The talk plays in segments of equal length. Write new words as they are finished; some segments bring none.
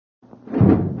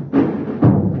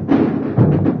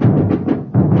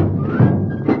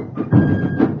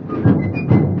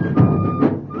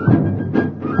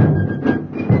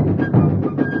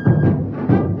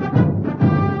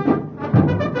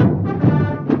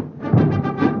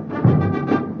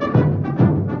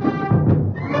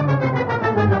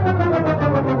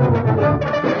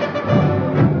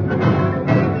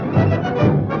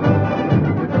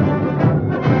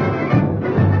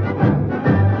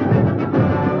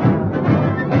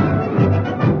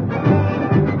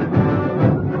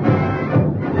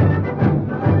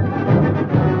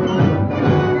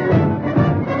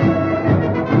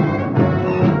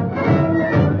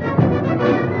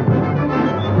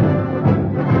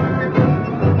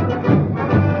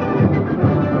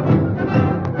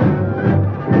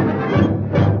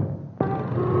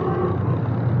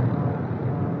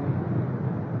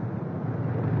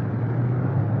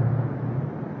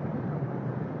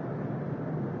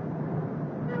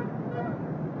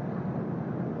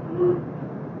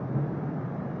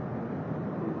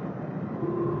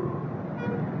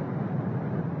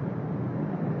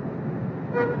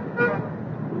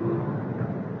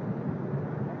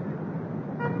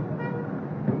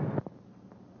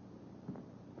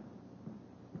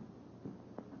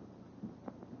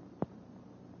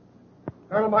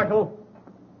Colonel Marshall,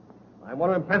 I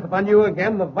want to impress upon you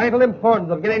again the vital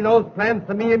importance of getting those plans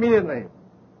to me immediately.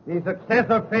 The success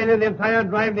or failure of the entire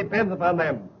drive depends upon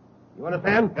them. You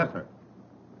understand? Yes, sir.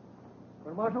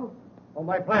 Colonel Marshall? Oh,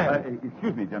 my plan.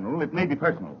 Excuse me, General. It may be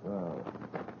personal. Oh.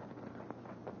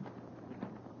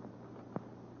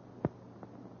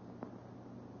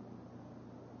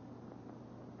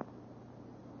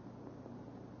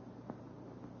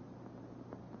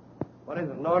 What is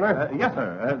it, an order? Yes,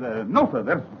 sir. No, sir.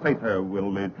 That's to say,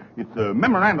 sir, it's a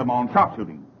memorandum on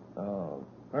sharpshooting. Oh.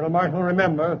 Colonel Marshall,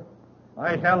 remember,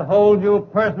 I shall hold you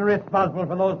personally responsible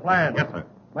for those plans. Yes, sir.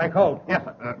 My coat. Yes,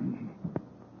 sir.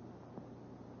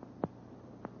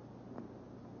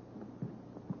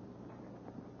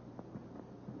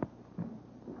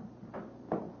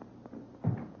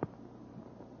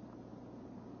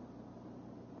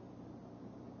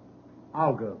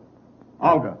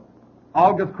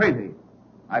 Olga's crazy.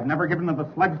 I've never given her the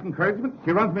slightest encouragement.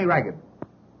 She runs me ragged.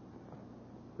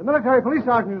 The military police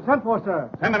sergeant is sent for, sir.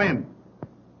 Send him in.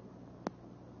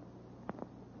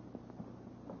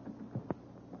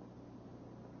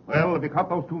 Well, have you caught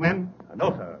those two men?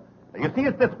 No, sir. You see,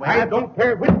 it's this way. I don't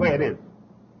care which way it is.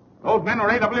 Those men are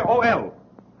AWOL.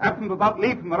 Absent without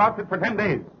leave from their outfit for 10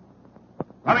 days.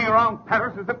 Running around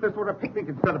Paris as if this were a picnic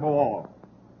instead of a war.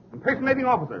 Impersonating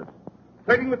officers.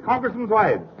 Flirting with congressmen's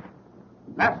wives.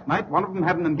 Last night, one of them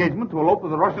had an engagement to elope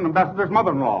with the Russian ambassador's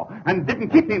mother-in-law and didn't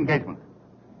keep the engagement.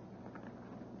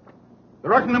 The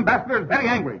Russian ambassador is very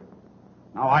angry.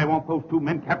 Now, I want those two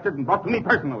men captured and brought to me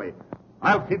personally.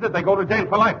 I'll see that they go to jail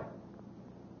for life.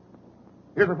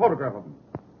 Here's a photograph of them.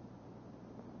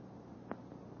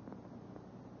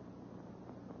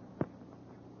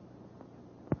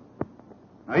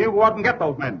 Now, you go out and get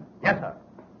those men. Yes, sir.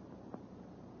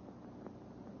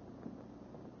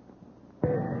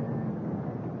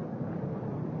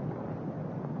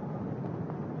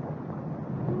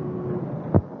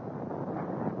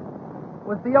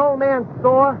 Was the old man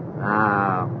sore?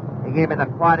 No. He gave me the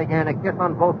quad again a kiss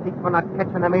on both cheeks for not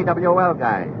catching them AWL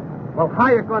guys. Well, how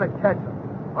you going to catch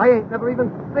him? I ain't never even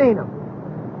seen him.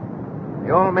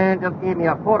 The old man just gave me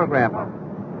a photograph of him.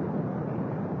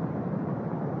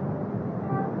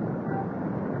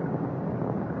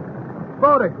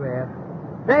 Photograph?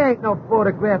 There ain't no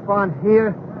photograph on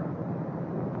here.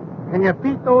 Can you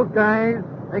beat those guys?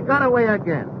 They got away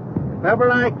again. If ever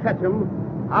I catch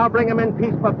them, I'll bring them in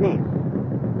piece for piece.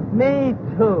 Me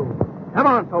too. Come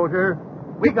on, soldier.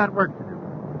 We got work to do.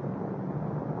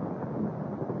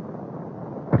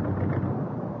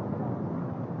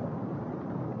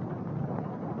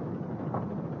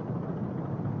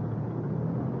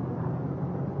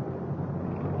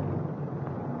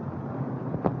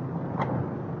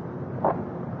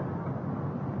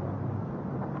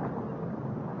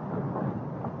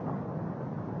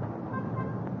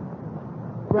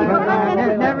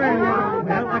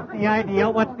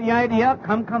 What's the idea?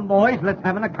 Come, boys. Let's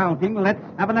have an accounting.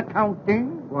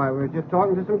 Why, we're just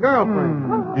talking to some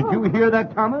girlfriends. Did you hear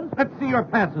that, Thomas? Let's see your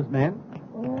passes, men.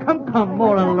 Come,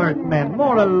 more alert, men,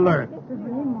 more alert.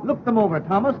 Look them over,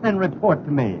 Thomas, then report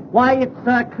to me. Why, it's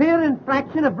a clear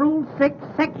infraction of Rule 6,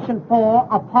 Section 4,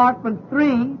 Apartment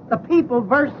 3, the people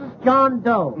versus John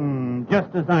Doe.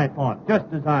 Just as I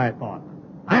thought.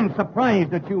 I'm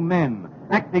surprised at you men,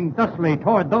 acting thusly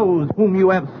toward those whom you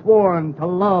have sworn to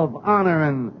love, honor,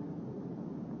 and...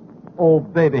 Oh,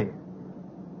 baby.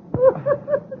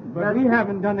 But we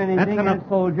haven't done anything. That's enough,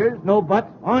 soldiers. No buts.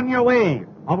 On your way,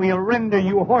 or we'll render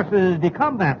you horses de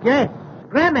combat. Yes,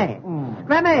 scrammy.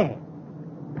 Scrammy.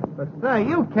 But, sir,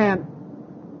 you can't...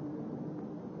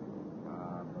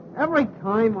 Every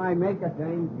time I make a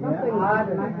thing, something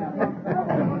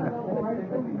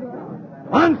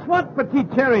On swat, petite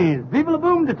cherries. Vive le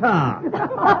boom de ta.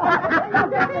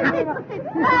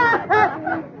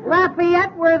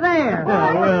 Lafayette, we're there.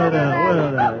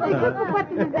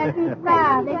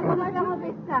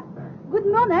 Vous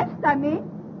demandez, Stamé?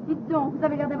 Dites donc, vous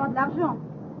avez l'air d'avoir de l'argent.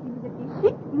 Si vous étiez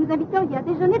chic, vous nous inviteriez à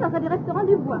déjeuner dans un des restaurants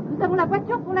du bois. Nous avons la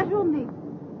voiture pour la journée.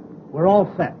 We're all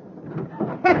set.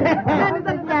 Make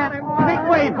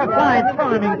way for five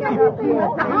charming people.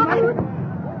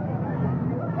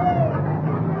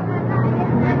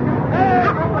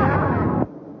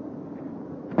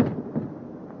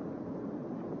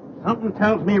 Something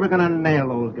tells me we're going to nail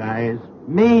those guys.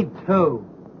 Me too.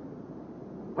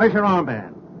 Where's your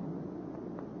armband?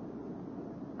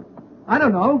 I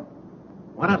don't know.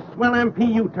 What a swell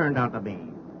MP you turned out to be.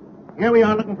 Here we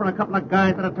are looking for a couple of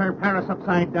guys that'll turn Paris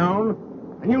upside down,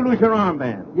 and you lose your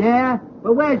armband. Yeah?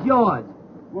 But where's yours?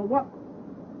 Well, what?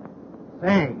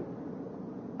 Say,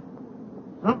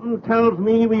 something tells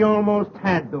me we almost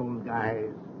had those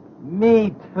guys.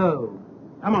 Me too.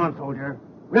 Come on, soldier.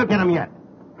 We'll get him yet.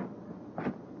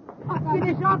 C'est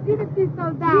des gentils, les petits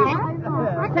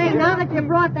soldats. Say, now that you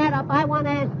brought that up, I want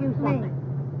to ask you something.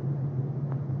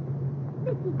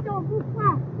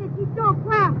 Petit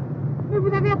quoi? Mais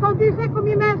vous avez entendu ça comme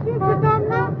il m'insulte, cet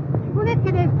homme-là? Vous n'êtes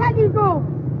que des saligots.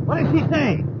 What did she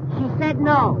say? She said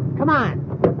no. Come on.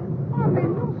 Oh, mais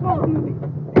nous sommes...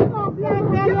 Oh, bien,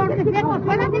 alors, qu'est-ce qu'on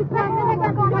fait?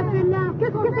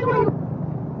 Qu'est-ce que c'est?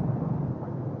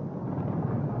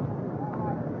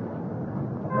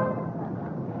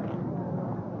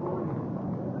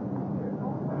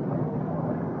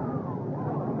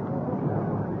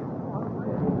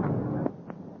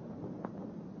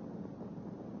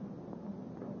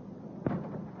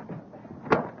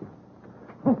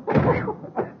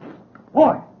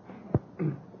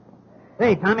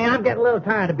 Hey, Tommy, I'm getting a little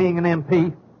tired of being an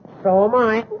MP. So am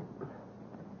I.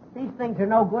 These things are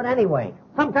no good anyway.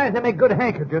 Sometimes they make good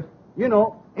handkerchiefs. You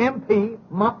know, MP,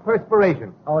 mop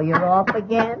perspiration. Oh, you're off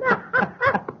again?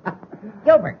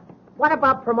 Gilbert, what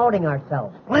about promoting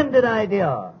ourselves? Splendid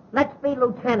idea. Let's be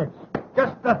lieutenants.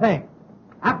 Just the thing.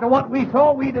 After what we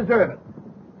saw, we deserve it.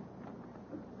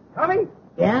 Tommy,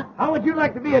 Yeah? how would you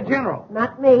like to be a general?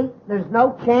 Not me. There's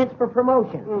no chance for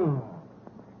promotion.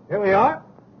 Here we are.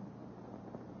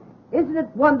 Isn't it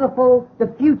wonderful the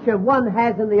future one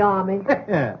has in the Army?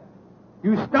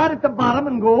 You start at the bottom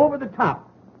and go over the top.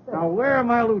 Now, where are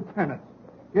my lieutenants?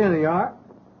 Here they are.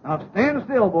 Now, stand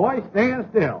still, boy. Stand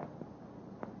still.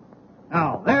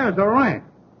 Now, there's a rank.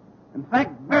 In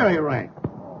fact, very rank.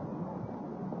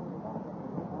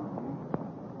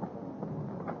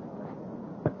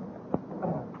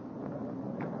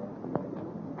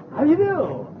 How you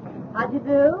do? How'd you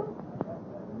do?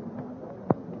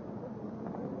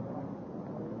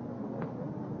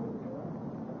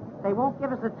 They won't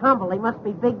give us a tumble. They must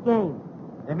be big game.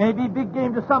 They may be big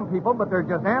game to some people, but they're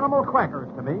just animal crackers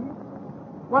to me.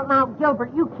 Well, now,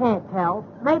 Gilbert, you can't tell.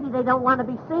 Maybe they don't want to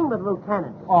be seen with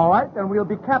lieutenants. All right, then we'll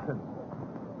be captains.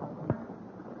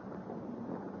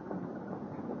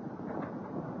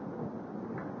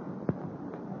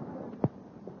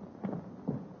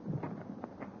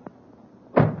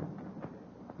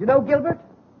 You know, Gilbert,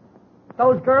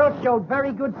 those girls showed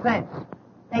very good sense.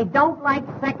 They don't like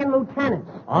second lieutenants.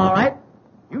 All right.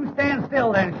 You stand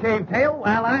still then, Shavetail,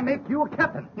 while I make you a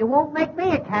captain. You won't make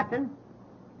me a captain.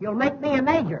 You'll make me a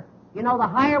major. You know, the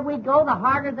higher we go, the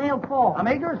harder they'll fall. A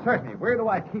major? Certainly. Where do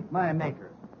I keep my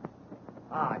majors?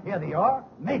 Ah, here they are.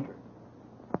 Majors.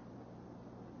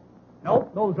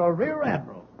 Nope, those are rear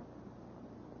admirals.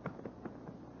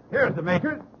 Here's the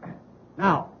majors.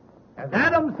 Now, as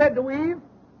Adam said to Eve,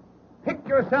 pick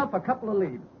yourself a couple of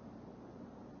leaves.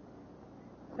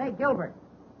 Say, Gilbert,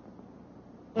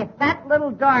 if that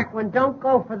little dark one don't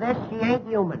go for this, she ain't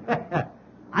human.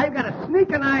 I've got a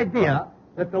sneaking idea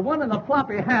that the one in the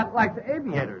floppy hat likes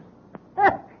aviators.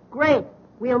 Great.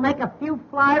 We'll make a few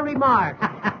fly remarks.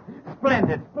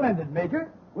 Splendid, splendid, Major.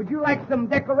 Would you like some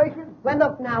decorations? Well,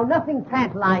 look now, nothing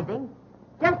tantalizing.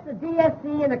 Just a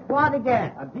DSC and a croix de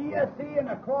guerre. A DSC and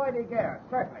a croix de guerre.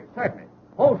 Certainly, certainly.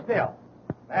 Hold still.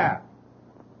 There.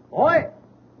 Boy,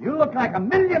 you look like $1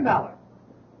 million.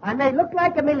 I may look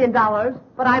like $1 million,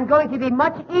 but I'm going to be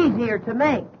much easier to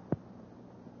make.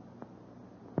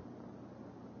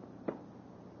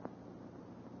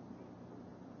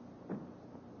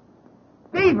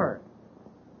 Beaver.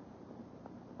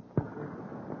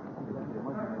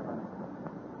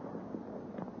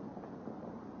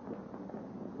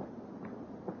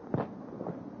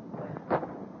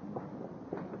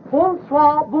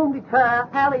 Bonsoir, boom de terre,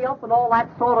 alley up, and all that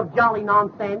sort of jolly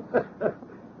nonsense.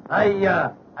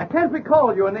 I can't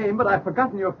recall your name, but I've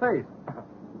forgotten your face.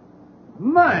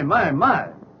 My.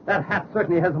 That hat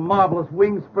certainly has a marvelous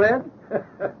wing spread.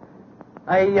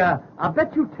 I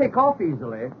bet you take off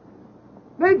easily.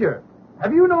 Major,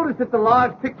 have you noticed that the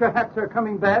large picture hats are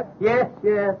coming back? Yes.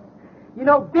 You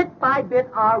know, bit by bit,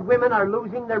 our women are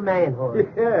losing their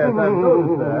manhood. Yes, I've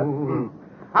noticed that.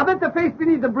 I bet the face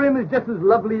beneath the brim is just as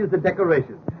lovely as the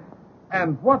decorations.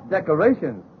 And what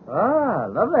decorations? Ah,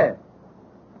 lovely.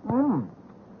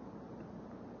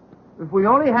 If we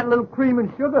only had a little cream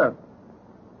and sugar.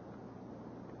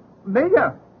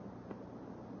 Major,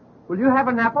 will you have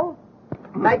an apple?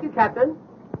 Thank you, Captain.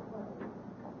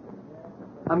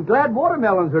 I'm glad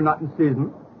watermelons are not in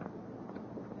season.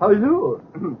 How do you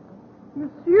do?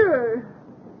 Monsieur,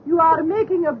 you are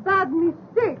making a bad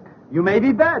mistake. You may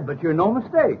be bad, but you're no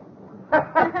mistake.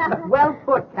 Well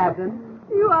put, Captain.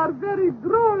 You are very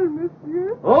droll,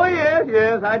 monsieur. Oh,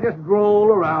 yes. I just droll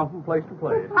around from place to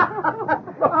place.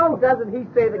 Oh, doesn't he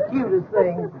say the cutest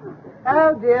things?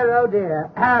 Oh,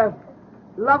 dear.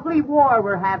 Lovely war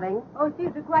we're having.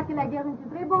 Aussi, je crois que la guerre est une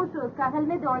très bonne chose, car elle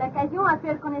met dans l'occasion à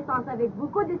faire connaissance avec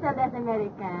beaucoup de soldats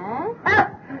américains.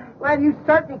 Well, you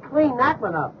certainly cleaned that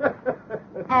one up.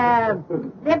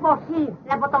 Les boursiers,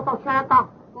 la botante chantant.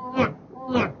 Nya,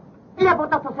 nya. La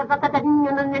botante chantant. Nya,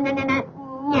 nya, nya.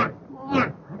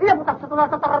 La botante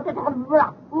chantant.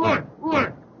 Nya,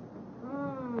 nya.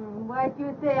 What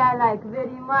you say I like very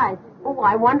much. Oh,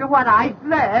 I wonder what I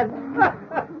said.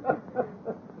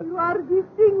 You are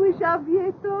distinguished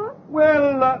aviator?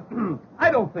 Well, I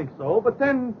don't think so, but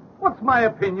then what's my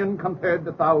opinion compared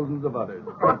to thousands of others?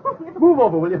 Move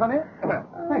over, will you, honey?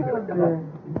 Thank you.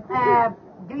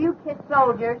 Do you kiss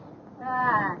soldiers?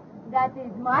 Ah, that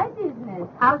is my business.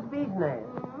 How's business?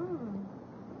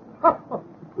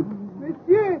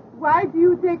 Monsieur, why do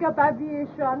you take up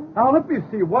aviation? Now, let me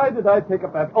see. Why did I take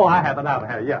up that? Oh, I have it out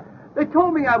here, yeah. They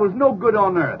told me I was no good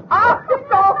on Earth.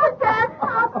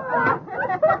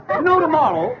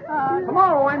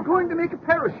 Tomorrow I'm going to make a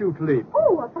parachute leap.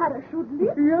 Oh, a parachute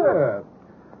leap? Yeah.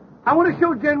 I want to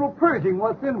show General Pershing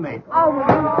what's in me. Oh,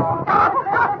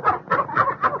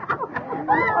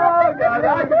 God,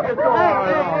 I can just go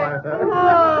on.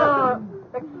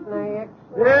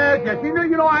 Yes.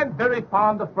 You know, I'm very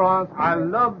fond of France. I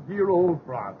love dear old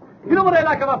France. You know what I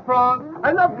like about France?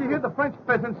 I love to hear the French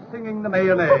peasants singing the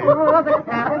mayonnaise. Oh, the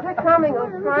camels are coming.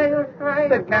 Who's crying? Who's crying?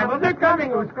 The camels are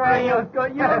coming. Who's crying? Who's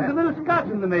crying? Yeah, there's a little scotch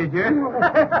in the Major.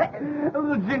 A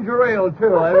little ginger ale,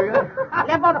 too.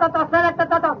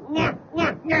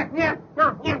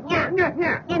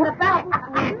 In the back.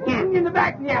 In the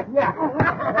back, yeah.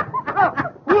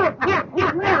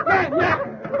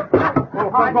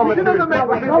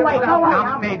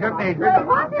 Major.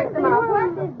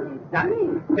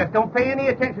 Just don't pay any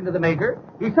attention to the Major.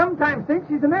 He sometimes thinks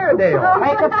he's an Airedale.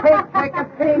 Take a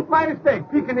pig. My mistake,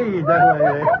 Pekingese, that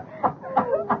way.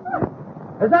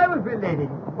 As I was relating,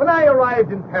 when I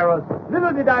arrived in Paris,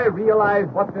 little did I realize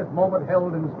what this moment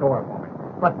held in store for me.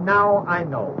 But now I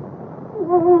know.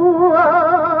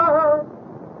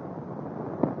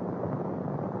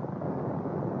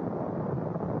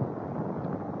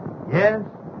 Yes,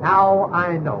 now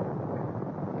I know.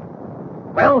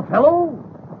 Well, fellow?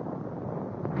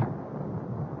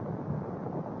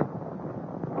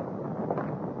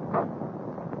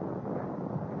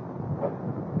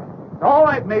 All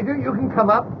right, Major, you can come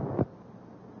up.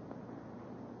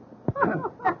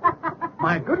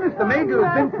 My goodness, the Major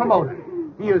has been promoted.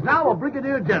 He is now a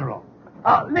Brigadier General.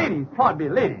 Ladies, pardon me,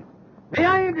 ladies. May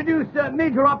I introduce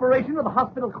Major Operation of the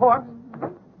Hospital Corps?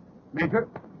 Major.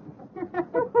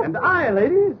 And I,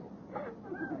 ladies,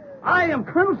 I am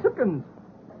Colonel Simpkins.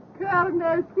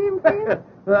 Colonel Simpkins?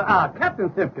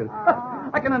 Captain Simpkins.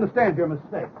 I can understand your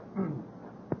mistake.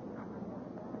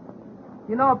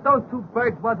 You know, if those two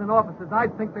birds wasn't officers,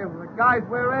 I'd think they were the guys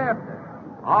we're after.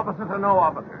 Officers or no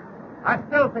officers? I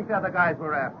still think they're the guys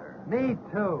we're after. Me,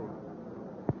 too.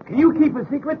 Can you keep a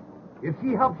secret if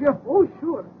she helps you? Oh,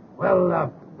 sure.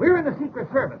 Well, we're in the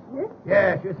Secret Service. Yes?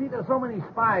 Yes, you see, there's so many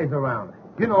spies around.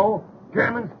 You know,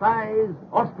 German spies,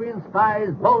 Austrian spies,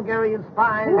 Bulgarian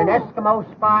spies. An Eskimo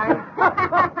spy.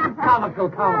 Comical,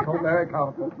 very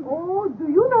comical. Oh, do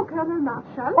you know Colonel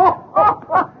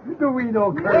Marshall? Do we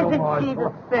know Colonel Isn't she the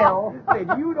Marshall? sill? Say,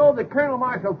 do you know that Colonel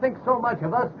Marshall thinks so much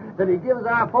of us that he gives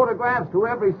our photographs to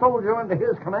every soldier under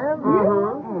his command?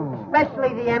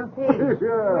 Especially the MP.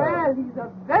 Well, he's a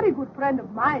very good friend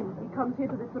of mine. He comes here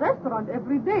to this restaurant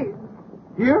every day.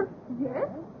 Here? Yes?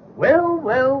 Well.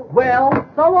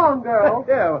 So long, girl.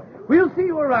 Yeah, we'll see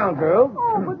you around, girls.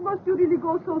 Oh, but must you really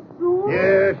go so soon?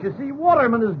 Yes, you see,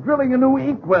 Waterman is drilling a new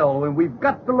inkwell, and we've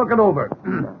got to look it over.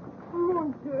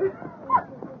 Mon Dieu.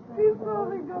 He's so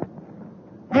good.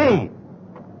 Hey!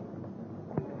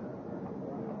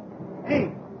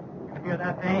 Hey! Hear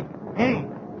that, eh? Hey!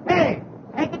 Hey!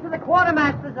 Take it to the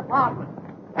quartermaster's apartment.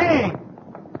 Hey!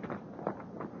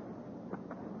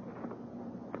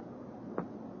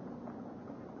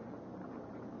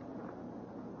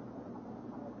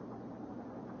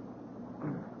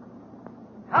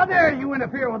 How dare you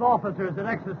interfere with officers at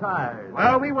exercise?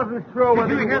 Well, we wasn't sure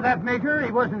Did you hear that, Major?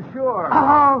 He wasn't sure.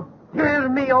 Oh, dear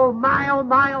me, oh my, oh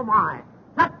my, oh my.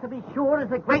 That, to be sure, is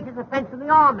the greatest offense in the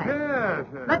army. Yes.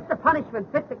 Let the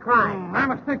punishment fit the crime. I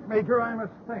must think, Major, I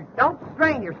must think. Don't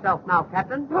strain yourself now,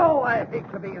 Captain. Oh, I hate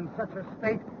to be in such a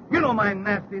state. You know my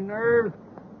nasty nerves.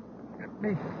 Let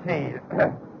me see.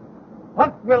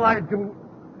 What will I do?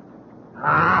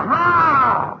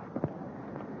 Aha!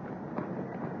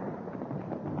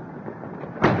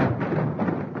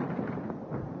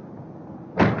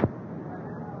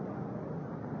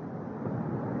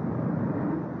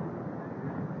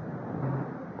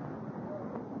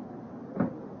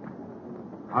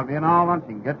 I'll be in all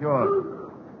lunching. Get yours.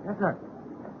 Yes, sir.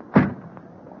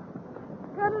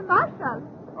 Colonel Marshall.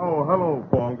 Oh, hello,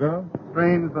 Polga.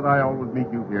 Strange that I always meet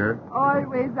you here.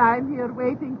 Always I'm here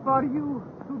waiting for you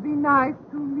to be nice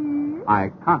to me. I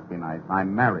can't be nice.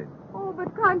 I'm married. Oh, but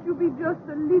can't you be just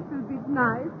a little bit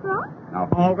nice, huh? Now,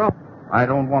 Polga, I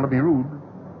don't want to be rude,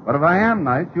 but if I am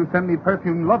nice, you send me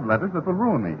perfumed love letters that will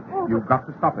ruin me. Oh, You've got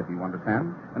to stop it, you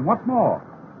understand? And what's more,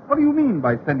 what do you mean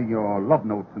by sending your love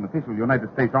notes in official United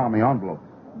States Army envelopes?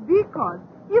 Because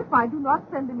if I do not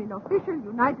send them in official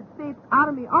United States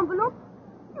Army envelopes,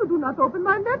 you do not open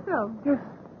my letter. Yes,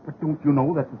 but don't you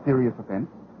know that's a serious offense?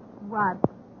 What?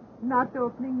 Not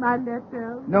opening my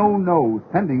letter? No,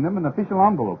 sending them in official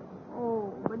envelopes.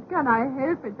 Oh, but can I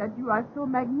help it that you are so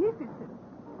magnificent?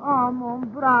 Oh, mon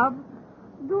brave.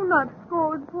 Do not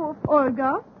scold poor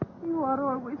Olga. You are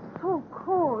always so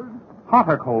cold. Hot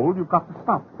or cold, you've got to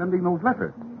stop sending those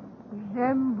letters.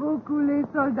 J'aime beaucoup les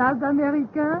soldats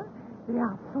américains. They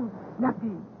are so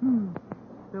snappy.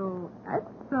 So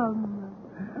handsome.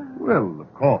 Well,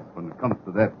 of course, when it comes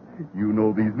to that, you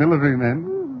know these military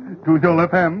men. Toujours la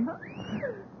femme.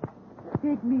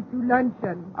 Take me to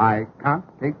luncheon. I can't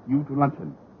take you to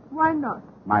luncheon. Why not?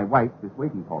 My wife is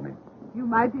waiting for me. You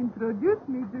might introduce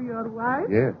me to your wife.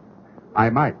 Yes, I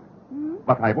might,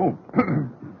 but I won't.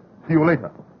 See you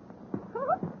later.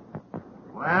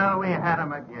 Well, we had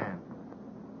him again.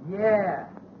 Yeah.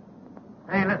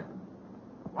 Hey, listen.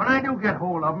 When I do get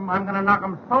hold of them, I'm going to knock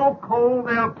them so cold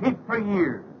they'll keep for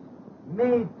years.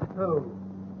 Me too.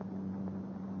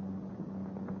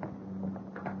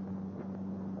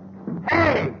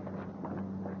 Hey!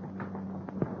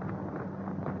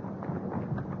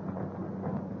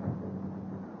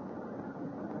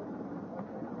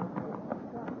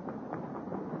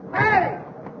 Hey!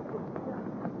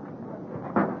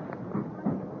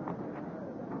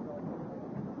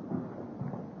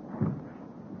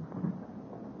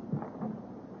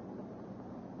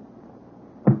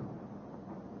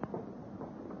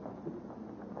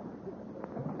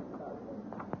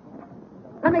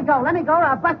 Let me go, or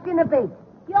I'll bust you in the beak.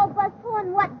 You'll bust who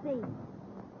and what beat?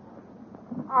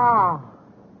 Oh.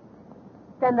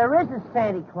 Then there is a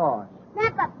Santa Claus.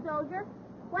 Snap up, soldier.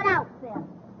 What outfit?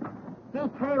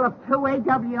 Detail of 2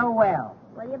 AWOL.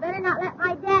 Well, you better not let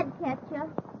my dad catch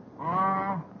you.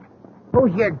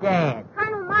 Who's your dad?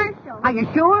 Colonel Marshall. Are you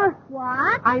sure?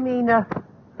 What? I mean,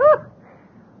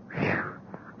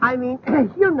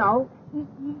 you know,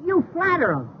 you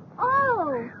flatter him.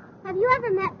 Oh, have you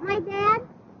ever met my dad?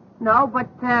 No, but,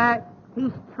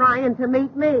 he's trying to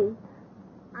meet me.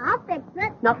 I'll fix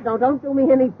it. No, don't do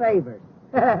me any favors.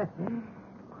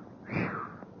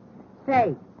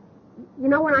 Say, you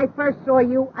know, when I first saw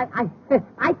you,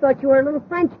 I thought you were a little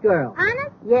French girl.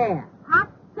 Honest? Yeah. Hot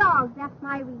dog, that's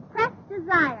my repressed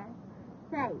desire.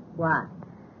 Say, What?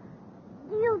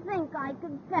 do you think I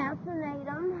could fascinate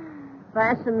him?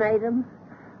 Fascinate him?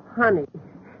 Honey,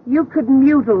 you could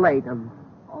mutilate him.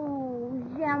 Oh,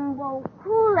 j'aime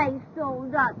beaucoup les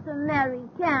soldats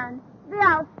américains. They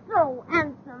are so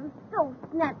handsome, so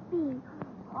snappy.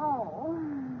 Oh.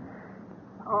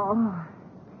 Oh,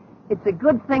 it's a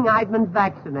good thing I've been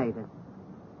vaccinated.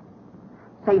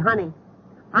 Say, honey,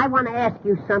 I want to ask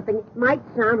you something. It might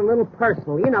sound a little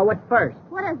personal. You know, at first.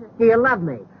 What is it? Do you love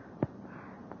me?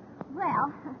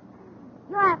 Well,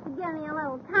 you'll have to give me a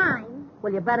little time.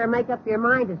 Well, you better make up your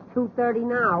mind. It's 2:30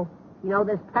 now. You know,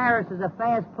 this Paris is a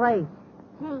fast place.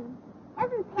 Gee,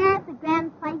 isn't Paris a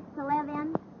grand place to live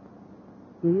in?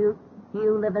 Do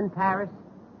you live in Paris?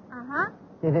 Uh-huh.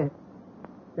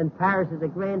 Then Paris is a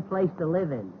grand place to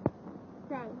live in.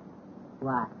 Say,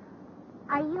 What?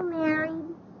 are you married?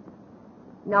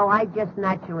 No, I just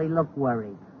naturally look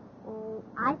worried. Oh,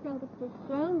 I think it's a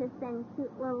shame to send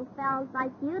cute little fellows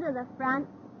like you to the front.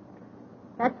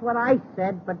 That's what I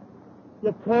said, but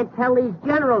you can't tell these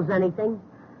generals anything.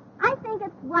 I think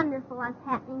it's wonderful us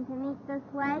happening to meet this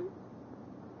way.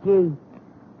 Gee,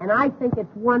 and I think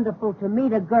it's wonderful to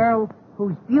meet a girl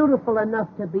who's beautiful enough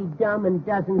to be dumb and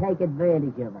doesn't take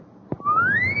advantage of it.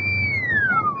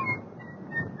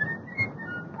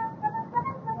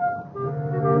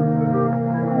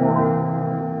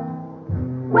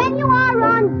 When you are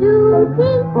on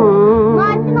duty,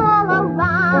 marching all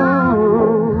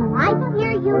around, I can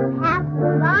hear you pass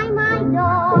by my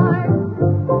door.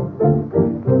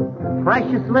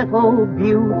 Precious little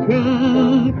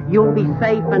beauty, you'll be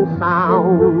safe and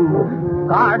sound,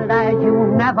 guarded as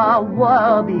you never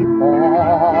were before.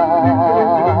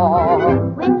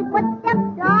 When your footsteps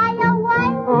die away,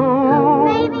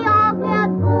 maybe I'll get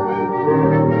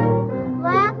blue.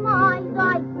 Last night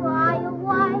I cry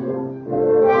away.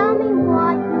 Tell me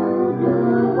what to do.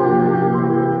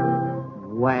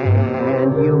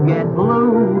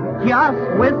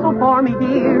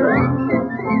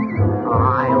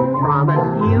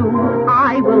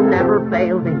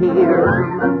 fail to hear.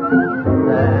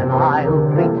 Then I'll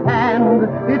pretend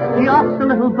it's just a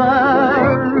little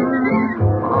bird.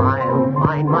 I'll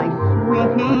find my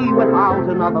sweetie without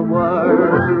another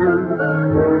word.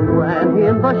 When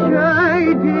in the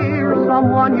shade, dear,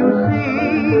 someone you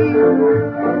see.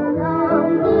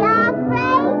 Don't be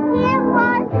afraid, dear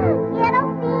one.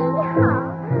 It'll be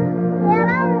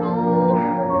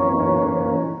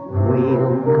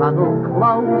We'll cuddle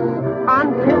close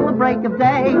until the break of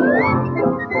day,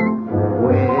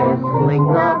 whistling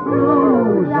the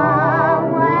blues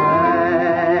away.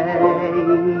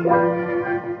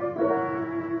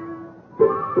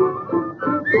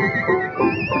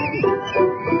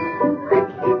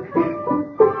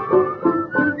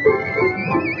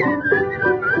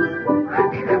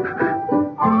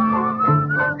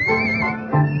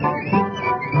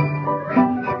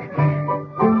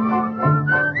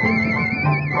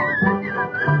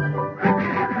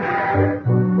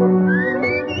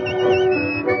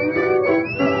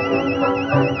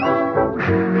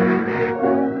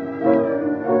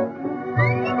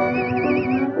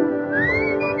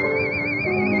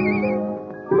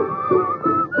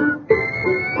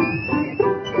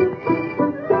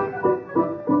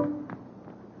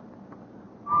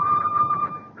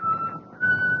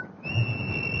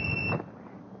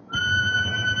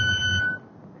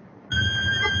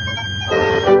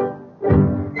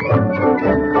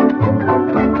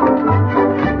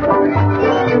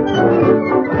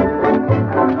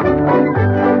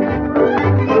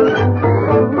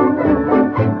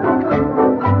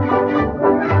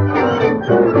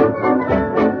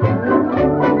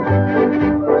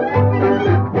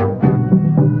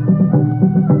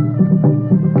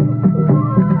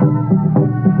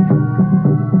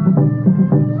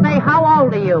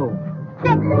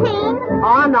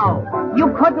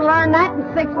 Learn that in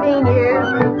 16 years.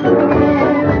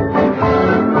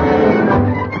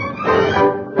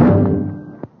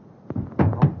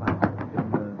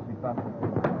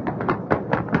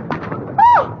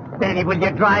 Leni, will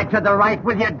you drive to the right?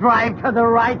 Will you drive to the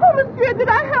right? Oh, monsieur, did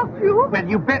I help you? Well,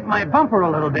 you bent my bumper a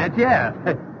little bit, yes.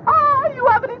 Oh, you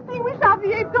have an extinguished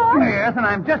aviator? Yes, and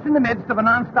I'm just in the midst of a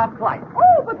non-stop flight.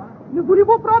 Oh, but ne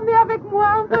voulez-vous promener avec moi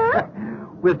un peu?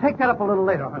 We'll take that up a little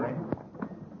later, honey.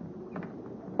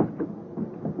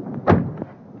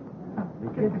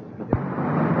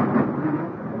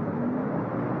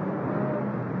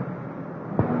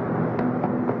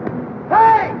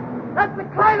 Hey! That's the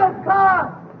Kleider's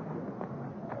car!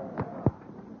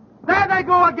 There they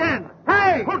go again!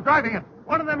 Hey! Who's driving it?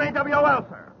 One of them AWL,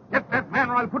 sir. Get that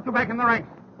man or I'll put you back in the ranks.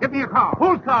 Get me a car.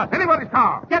 Whose car? Anybody's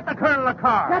car. Get the colonel a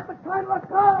car. Get the Kleider's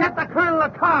car! Get the colonel a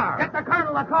car. Get the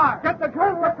colonel a car. Get the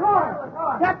Kleider's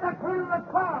car! Get the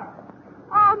Kleider's car!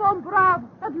 Oh, mon brave,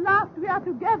 at last we are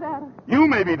together. You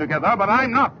may be together, but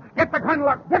I'm not. Get the colonel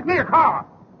a... Get me a car.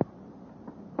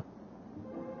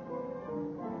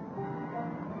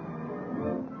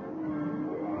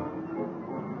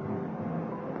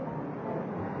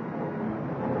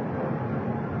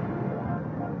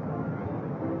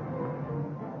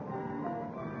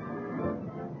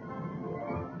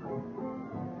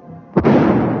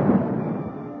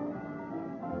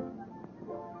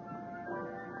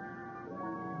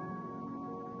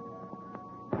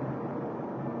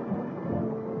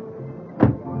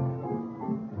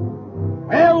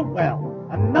 Well,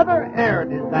 another air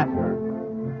disaster.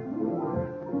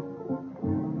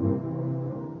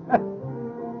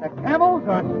 The camels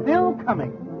are still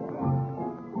coming.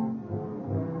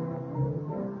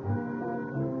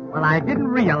 Well, I didn't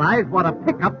realize what a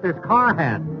pickup this car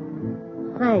had.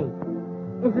 Say,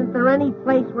 isn't there any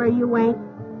place where you ain't?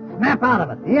 Snap out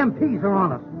of it. The MPs are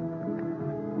on us.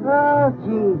 Oh,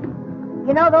 gee.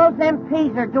 You know, those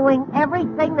MPs are doing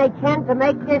everything they can to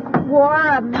make this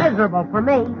war miserable for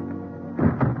me.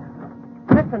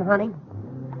 Listen, honey,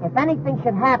 if anything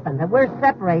should happen that we're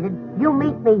separated, you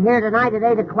meet me here tonight at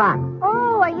 8 o'clock.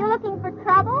 Oh, are you looking for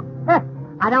trouble?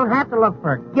 I don't have to look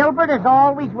for it. Gilbert is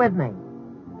always with me.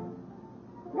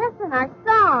 Listen, our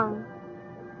song.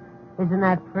 Isn't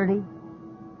that pretty?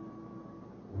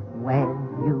 When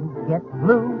you get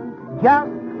blue,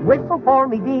 just whistle for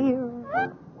me, dear.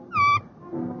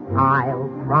 I'll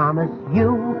promise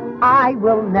you I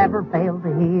will never fail to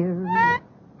hear.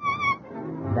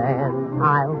 Then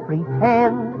I'll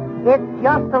pretend it's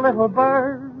just a little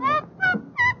bird.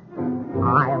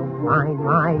 I'll find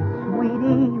my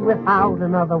sweetie without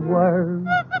another word.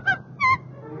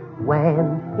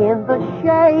 When in the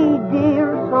shade,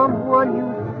 dear, someone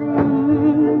you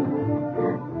see.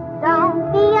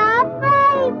 Don't be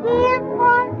afraid, dear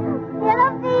one.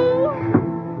 It'll be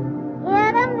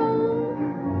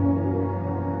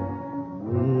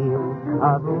me. We'll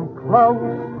huddle close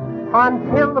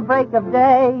until the break of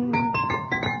day.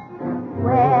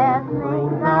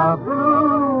 Whistling the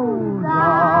blues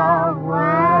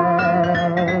away.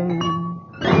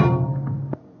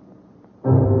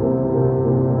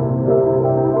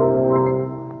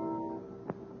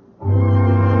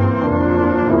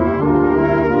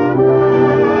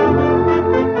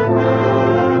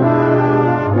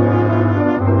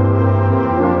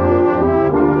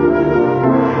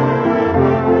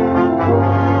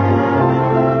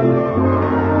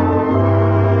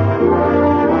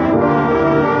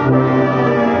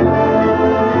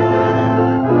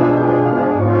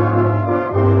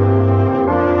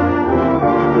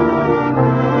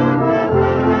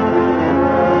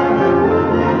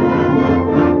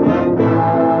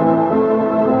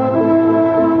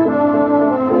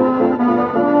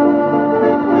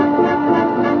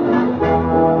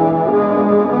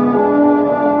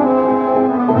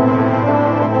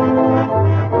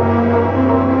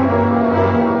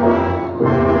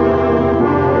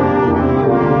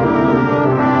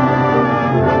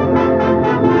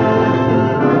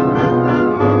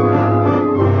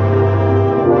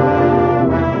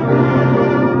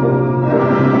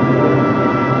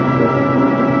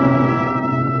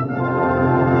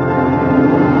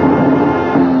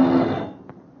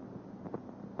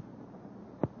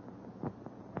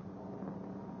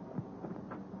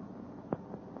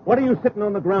 What are you sitting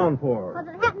on the ground for?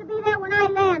 Because it happened to be there when I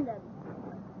landed.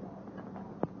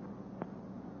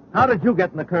 How did you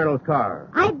get in the colonel's car?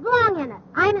 I belong in it.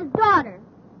 I'm his daughter.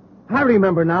 I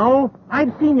remember now.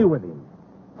 I've seen you with him.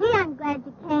 Gee, I'm glad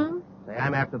you came. Say,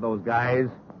 I'm after those guys.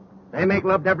 They make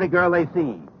love to every girl they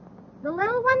see. The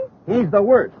little one? He's the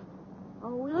worst.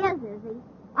 Oh, he is he?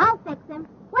 I'll fix him.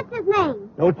 What's his name?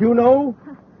 Don't you know?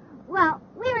 Well,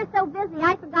 we were so busy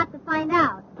I forgot to find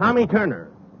out. Tommy Turner.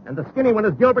 And the skinny one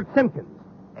is Gilbert Simpkins.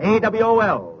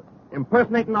 AWOL.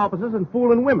 Impersonating officers and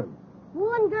fooling women.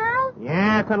 Fooling girls?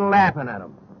 Yes, and laughing at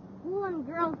them. Fooling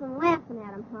girls and laughing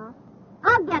at him, huh?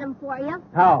 I'll get him for you.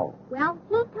 How? Well,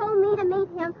 he told me to meet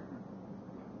him.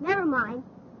 Never mind.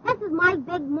 This is my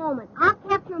big moment. I'll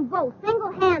capture them both,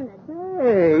 single-handed.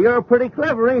 Hey, you're pretty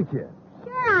clever, ain't you?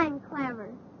 Sure I'm clever.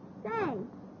 Say,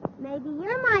 maybe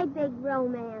you're my big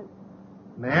romance.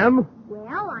 Ma'am?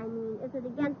 Well, I mean, is it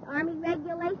against Army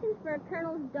regulations for a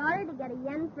colonel's daughter to get a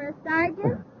yen for a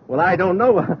sergeant? Well, I don't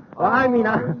know. Well, I mean,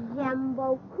 J'aime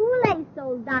beaucoup les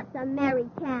soldats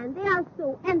Americans. They are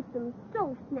so handsome,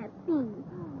 so snappy.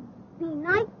 Be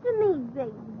nice to me,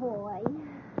 big boy.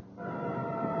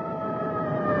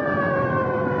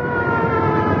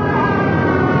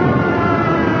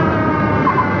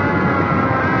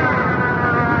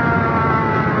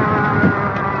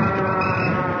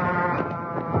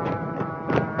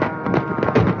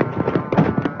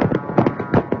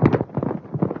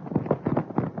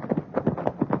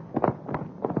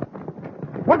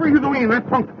 What were you doing in that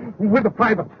trunk with the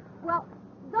private? Well,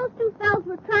 those two fellows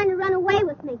were trying to run away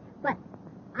with me, but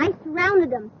I surrounded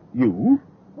them. You?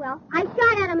 Well, I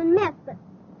shot at them and missed, but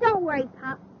don't worry,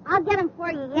 Pop. I'll get them for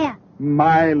you yet.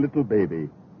 My little baby.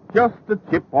 Just a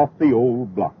chip off the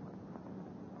old block.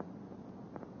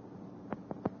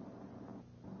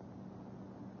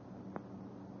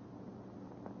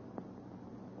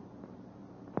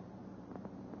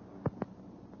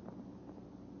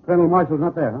 Colonel Marshall's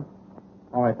not there, huh?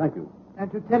 All right, thank you.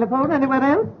 Can't you telephone anywhere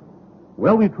else?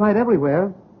 Well, we've tried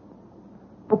everywhere.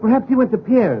 Oh, perhaps he went to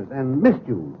Pierre's and missed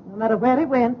you. No matter where he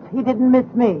went, he didn't miss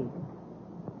me.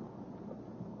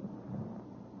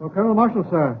 Oh, Colonel Marshall,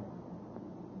 sir.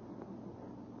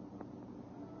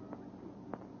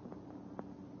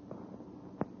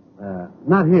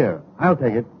 Not here. I'll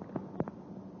take it.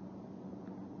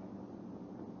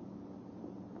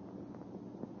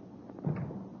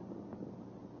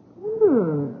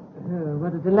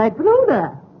 What a delightful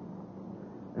odor.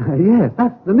 Yes,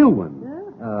 that's the new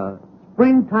one.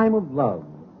 Springtime of Love.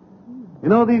 You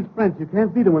know, these French, you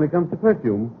can't beat them when it comes to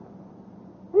perfume.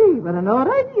 Hey, what an odd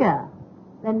idea.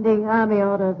 Sending army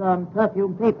orders on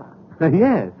perfume paper.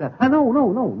 Yes.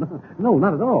 No,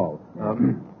 not at all.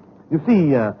 You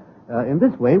see, in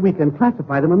this way, we can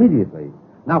classify them immediately.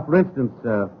 Now, for instance,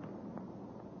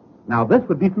 now this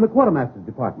would be from the quartermaster's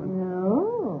department.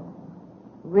 Oh.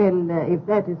 Well, if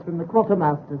that is from the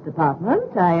quartermaster's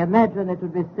department, I imagine it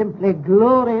would be simply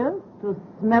glorious to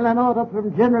smell an order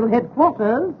from General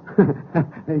Headquarters.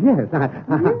 Yes,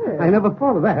 I never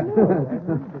thought of that.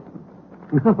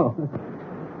 No.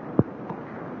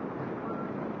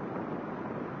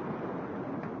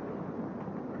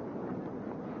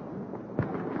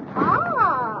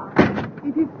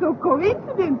 It is so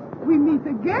coincidence we meet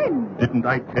again. Didn't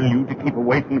I tell you to keep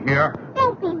away from here?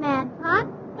 Don't be mad, Pop.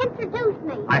 Introduce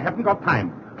me. I haven't got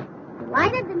time.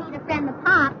 Delighted to meet a friend of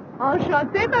Pop.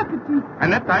 Enchanté, ma petite.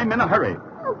 Annette, I'm in a hurry.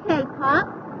 Okay, Pop.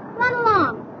 Run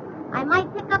along. I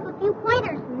might pick up a few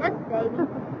pointers from this baby.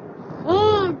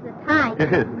 She's the type.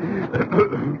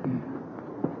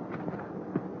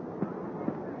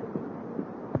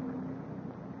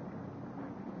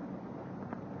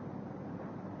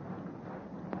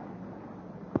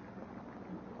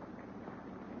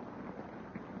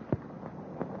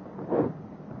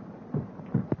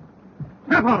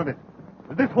 Snap out of it.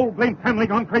 Is this whole blamed family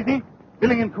gone crazy?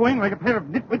 Billing and cooing like a pair of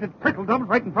nitwitted turtle doves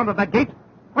right in front of that gate?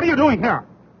 What are you doing here?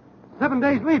 7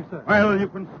 days leave, sir. Well, you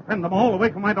can spend them all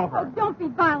away from my daughter. Oh, don't be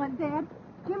violent, Dad.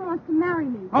 Jim wants to marry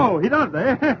me. Oh, he does,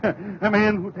 eh? A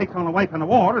man who takes on a wife in a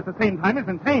war at the same time is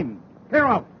insane. Clear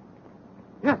out.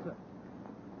 Yes, sir.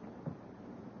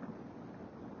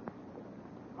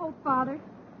 Oh, Father,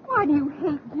 why do you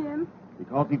hate Jim?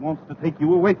 Because he wants to take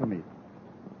you away from me.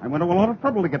 I went to a lot of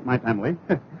trouble to get my family.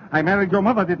 I married your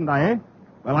mother, didn't I, eh?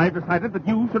 Well, I've decided that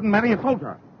you shouldn't marry a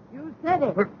soldier. You said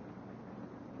it.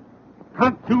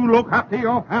 Can't you look after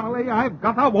your family? I've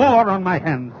got a war on my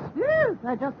hands. Yes,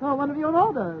 I just saw one of your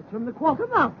orders from the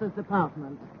quartermaster's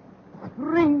department.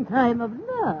 Springtime of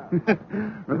love.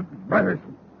 Brothers.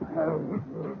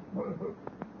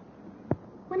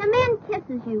 When a man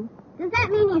kisses you, does that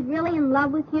mean he's really in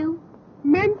love with you?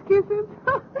 Men's kisses?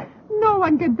 No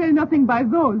one can tell nothing by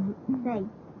those. Say,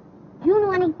 do you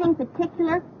know anything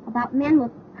particular about men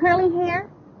with curly hair?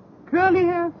 Curly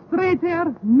hair, straight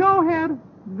hair, no hair,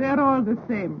 they're all the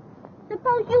same.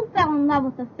 Suppose you fell in love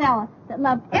with a fella that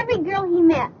loved every girl he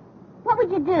met. What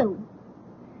would you do?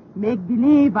 Make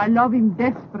believe I love him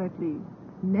desperately.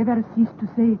 Never cease to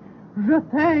say, je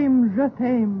t'aime, je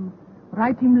t'aime.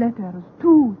 Write him letters,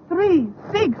 2, 3,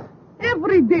 6,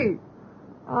 every day.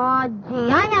 Oh,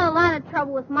 gee, I had a lot of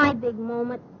trouble with my big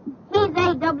moment. He's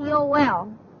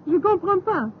AWOL. Je comprends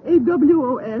pas.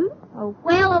 AWOL? A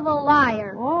whale of a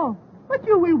liar. Oh, but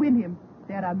you will win him.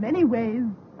 There are many ways.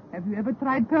 Have you ever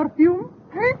tried perfume?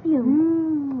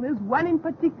 Perfume? There's one in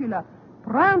particular.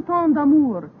 Printemps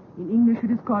d'amour. In English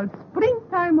it is called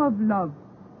Springtime of Love.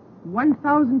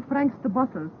 1,000 francs the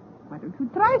bottle. Why don't you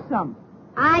try some?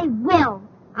 I will.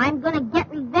 I'm going to get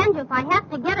revenge if I have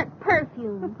to get it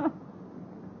perfume.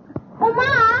 Oh,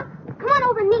 Ma, come on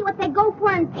over and meet what they go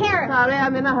for in Paris. Sorry,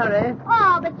 I'm in a hurry.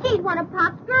 Oh, but she's one of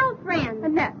Pop's girlfriends.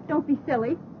 Annette, don't be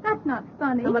silly. That's not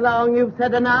funny. Come along, you've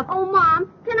said enough. Oh,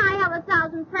 Mom, can I have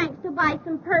 1,000 francs to buy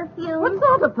some perfume? What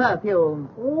sort of perfume?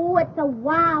 Oh, it's a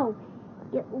wow.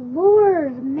 It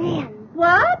lures men.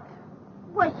 What?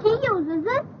 Well, she uses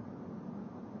it.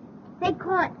 They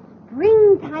call it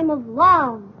Springtime of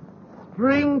Love.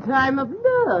 Springtime of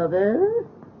love, eh?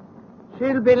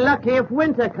 She'll be lucky if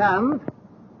winter comes.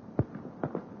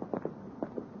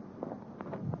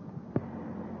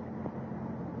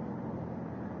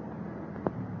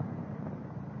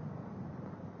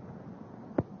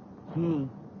 Gee.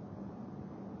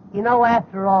 You know,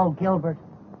 after all, Gilbert,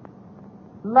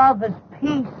 love is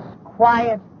peace,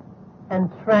 quiet, and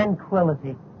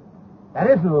tranquility. That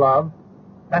isn't love.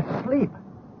 That's sleep.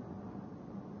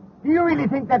 Do you really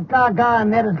think that Gaga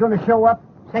Annette is going to show up?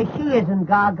 Say, she isn't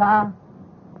Gaga.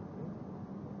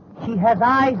 She has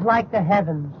eyes like the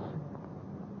heavens,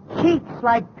 cheeks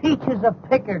like peaches of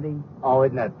Picardy. Oh,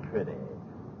 isn't that pretty?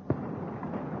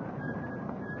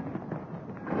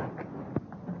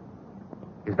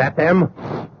 Is that them?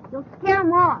 You'll scare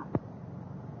them off.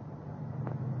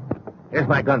 Here's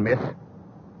my gun, miss.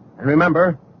 And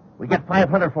remember, we get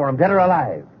 500 for them, dead or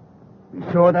alive. Be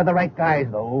sure they're the right guys,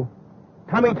 though.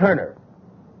 Tommy Turner.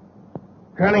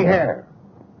 Curly hair.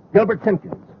 Gilbert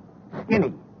Simpkins.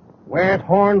 Skinny. Wears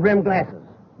horn-rimmed glasses.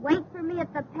 Wait for me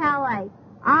at the Palais.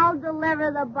 I'll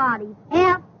deliver the bodies.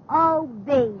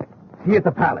 F.O.B. See you at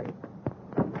the Palais.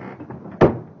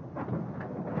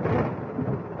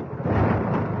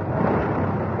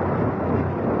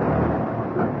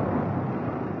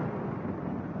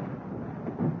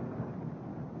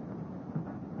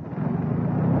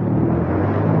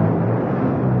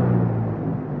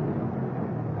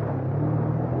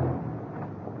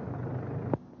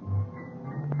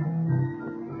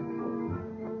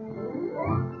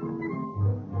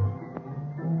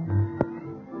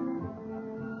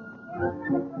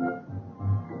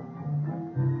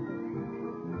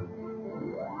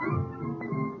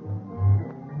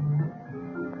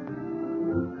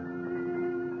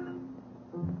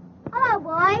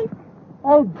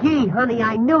 Oh, gee, honey,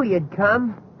 I knew you'd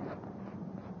come.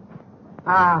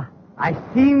 I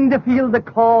seem to feel the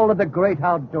call of the great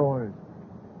outdoors.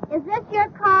 Is this your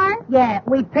car? Yeah,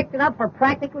 we picked it up for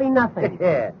practically nothing.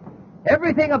 Yeah.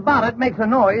 Everything about it makes a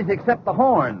noise except the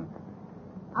horn.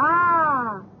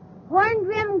 Ah,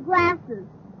 horn-rimmed glasses.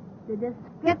 The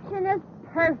description is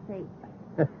perfect.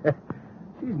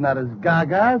 She's not as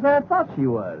gaga as I thought she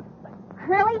was.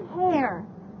 Curly hair.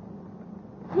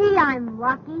 Gee, I'm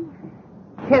lucky.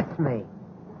 Kiss me.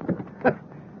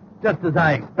 Just as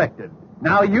I expected.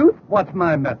 Now, youth, what's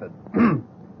my method?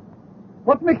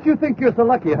 What makes you think you're so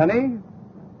lucky, honey?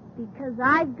 Because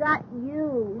I've got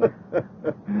you.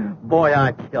 Boy,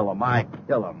 I kill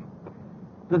him.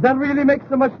 Does that really make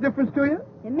so much difference to you?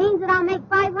 It means that I'll make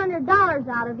 $500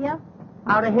 out of you.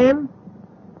 Out of him?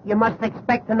 You must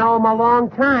expect to know him a long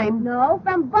time. No,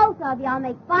 from both of you, I'll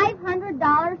make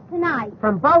 $500 tonight.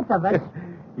 From both of us.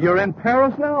 You're in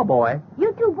Paris now, boy.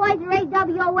 You two boys are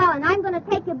AWOL, and I'm going to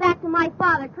take you back to my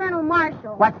father, Colonel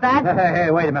Marshall. What's that?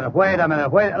 Hey, wait a minute.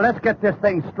 Let's get this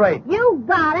thing straight. You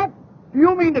got it. Do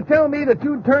you mean to tell me that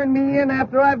you'd turn me in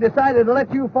after I've decided to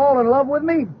let you fall in love with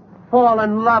me? Fall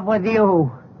in love with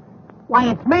you.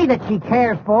 Why, it's me that she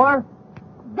cares for.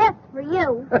 This for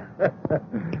you.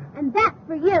 And that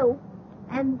for you.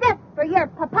 And this for your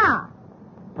papa.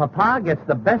 Papa gets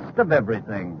the best of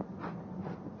everything.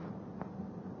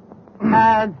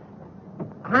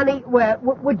 Honey,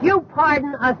 would you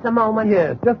pardon us a moment?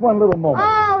 Yes, just one little moment.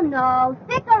 Oh, no.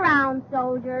 Stick around,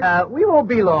 soldiers. We won't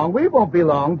be long.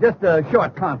 Just a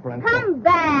short conference. Come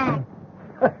back.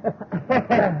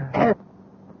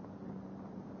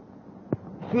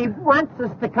 She wants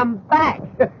us to come back.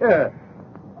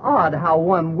 Odd how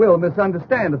one will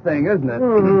misunderstand a thing, isn't it?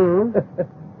 Mm-hmm.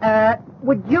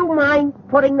 Would you mind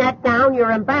putting that down?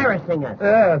 You're embarrassing us.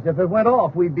 Yes, if it went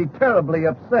off, we'd be terribly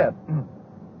upset.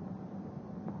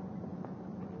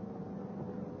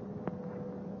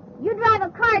 You drive a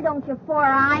car, don't you, Four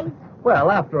Eyes? Well,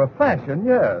 after a fashion,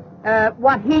 yes.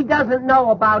 What he doesn't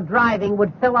know about driving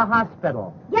would fill a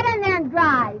hospital. Get in there and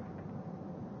drive.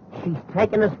 She's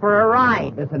taking us for a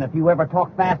ride. Listen, if you ever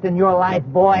talk fast in your life,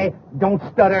 boy, don't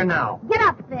stutter now. Get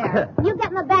up there. You get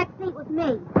in the back seat with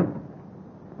me.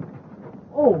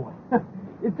 Oh,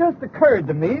 it just occurred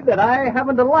to me that I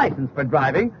haven't a license for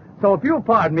driving, so if you'll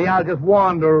pardon me, I'll just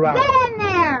wander around. Get in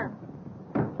there.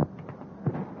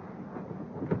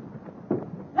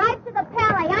 Drive to the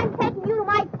Palais. I'm taking you to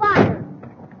my father.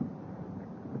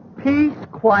 Peace,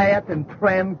 quiet, and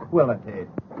tranquility.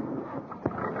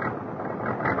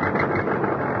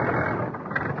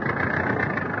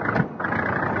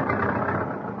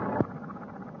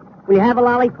 We have a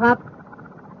lollipop?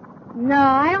 No,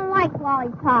 I don't like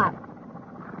lollipops.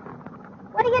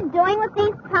 What are you doing with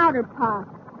these powder puffs?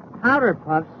 Powder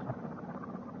puffs?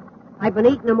 I've been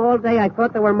eating them all day. I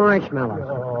thought they were marshmallows.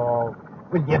 Oh,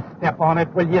 will you step on it?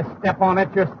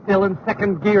 You're still in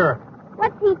second gear.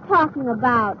 What's he talking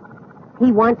about?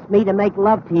 He wants me to make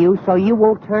love to you so you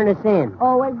won't turn us in.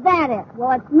 Oh, is that it?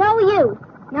 Well, it's no use.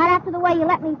 Not after the way you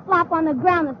let me flop on the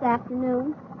ground this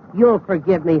afternoon. You'll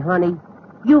forgive me, honey.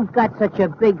 You've got such a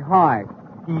big heart.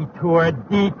 Detour.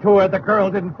 The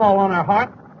girl didn't fall on her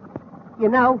heart. You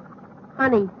know,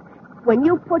 honey, when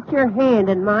you put your hand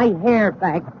in my hair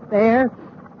back there,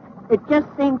 it just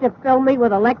seemed to fill me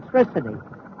with electricity.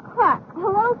 What? A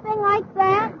little thing like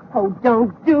that? Oh,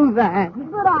 don't do that.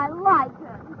 But I like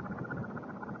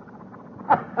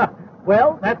it.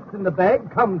 Well, that's in the bag.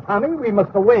 Come, Tommy, we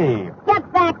must away.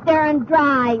 Get back there and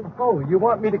drive. Oh, you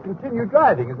want me to continue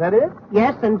driving, is that it?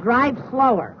 Yes, and drive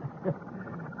slower.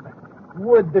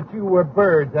 Would that you were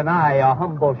birds and I a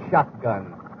humble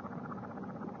shotgun.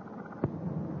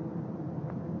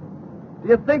 Do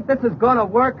you think this is going to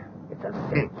work? It's a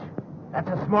cinch. That's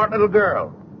a smart little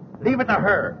girl. Leave it to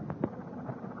her.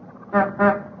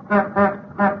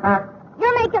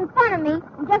 You're making fun of me,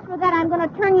 and just for that I'm going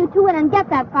to turn you two in and get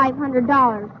that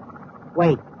 $500.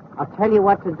 Wait, I'll tell you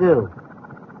what to do.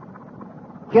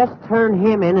 Just turn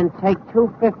him in and take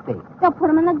 $250. They'll put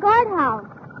him in the guardhouse.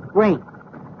 Great.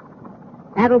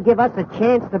 That'll give us a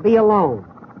chance to be alone.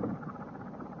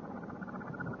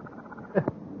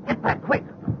 Get back, quick.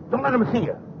 Don't let him see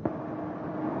you.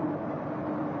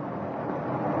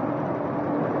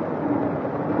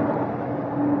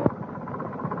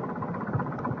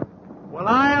 Well,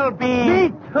 I'll be...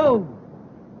 Me too.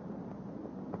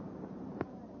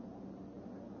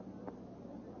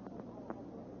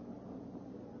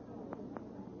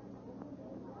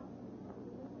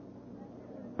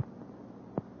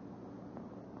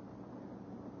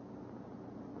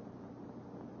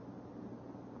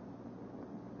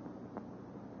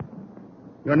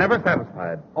 You're never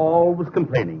satisfied, always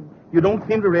complaining. You don't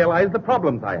seem to realize the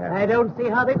problems I have. I don't see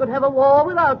how they could have a war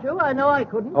without you. I know I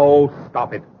couldn't. Oh,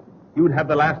 stop it. You'd have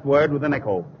the last word with an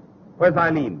echo. Where's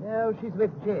Eileen? Oh, she's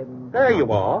with Jim. There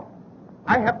you are.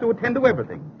 I have to attend to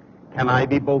everything. Can I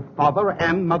be both father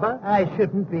and mother? I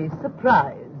shouldn't be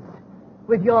surprised.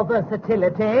 With your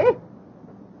versatility.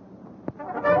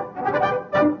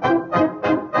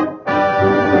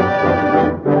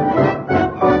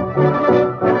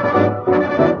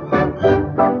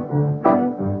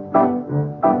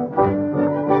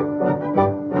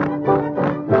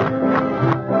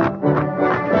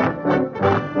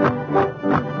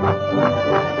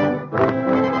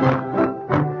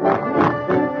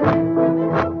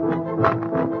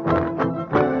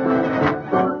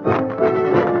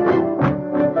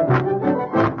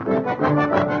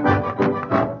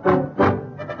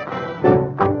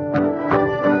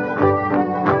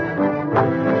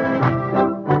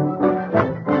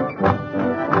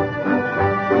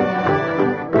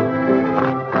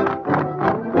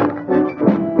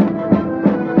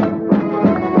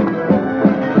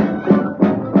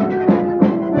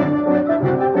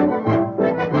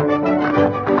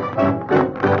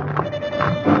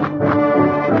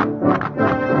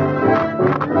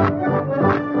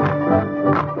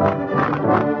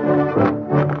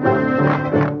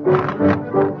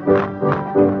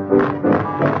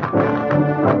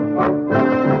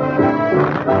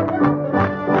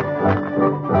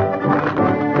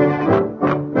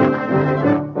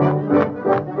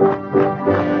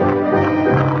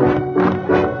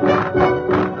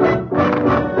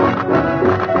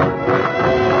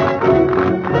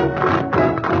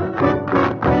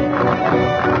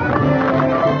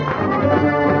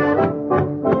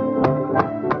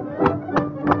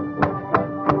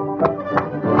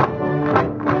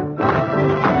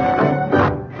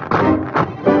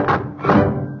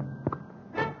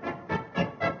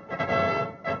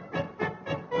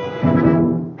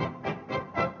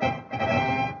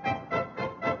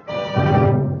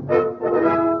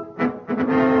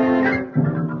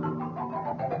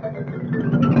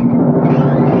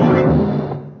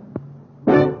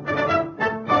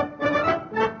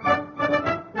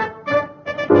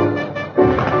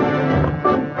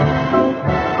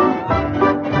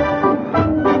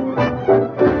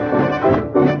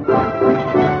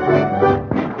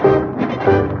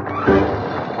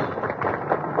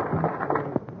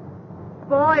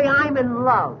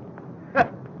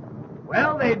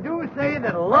 Well, they do say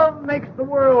that love makes the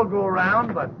world go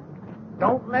round, but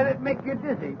don't let it make you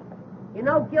dizzy. You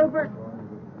know, Gilbert,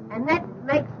 and that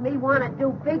makes me want to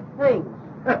do big things.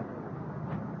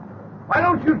 Why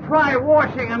don't you try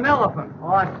washing an elephant?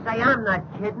 Oh, say, I'm not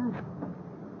kidding.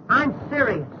 I'm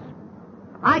serious.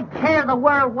 I'd tear the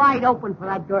world wide open for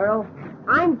that girl.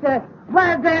 I'm the...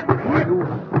 Well,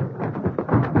 the...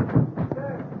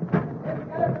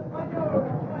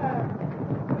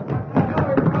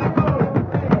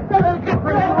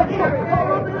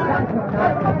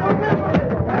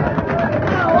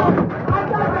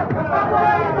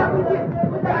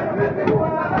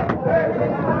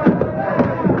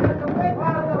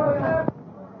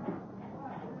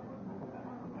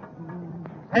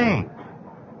 Hey,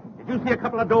 did you see a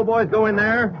couple of doughboys go in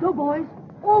there? Doughboys?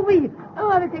 Oh oui, un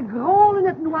avec des grandes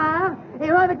lunettes noires et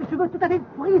un avec des cheveux tout à fait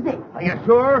frisés. Are you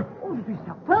sure? Oh, je suis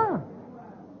certain.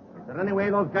 Is there any way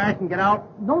those guys can get out?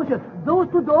 Non, monsieur, those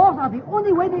two doors are the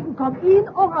only way they can come in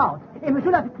or out. Et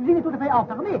monsieur, la cuisine est tout à fait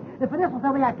enfermée. Les fenêtres sont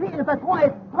fermées à clé et le patron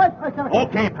est très carré.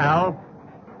 Okay, pal.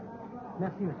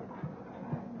 Merci, monsieur.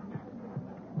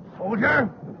 Soldier,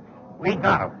 we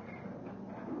got him.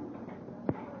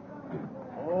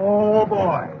 Oh,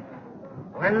 boy.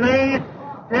 When they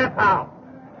step out.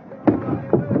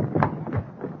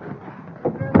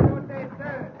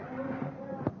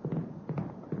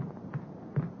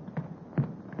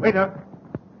 Waiter.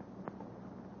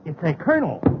 It's a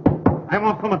colonel. I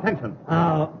want some attention.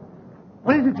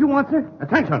 What is it you want, sir?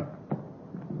 Attention.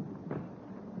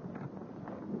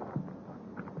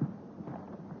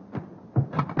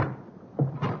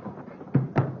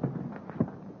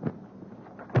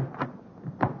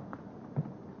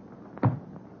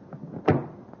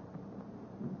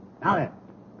 Now then.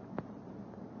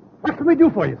 What can we do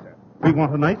for you, sir? We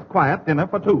want a nice, quiet dinner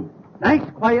for two. Nice,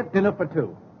 quiet dinner for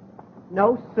two.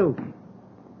 No soup.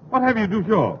 What have you du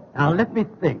jour? Now, let me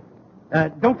think.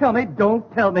 Don't tell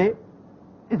me.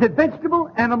 Is it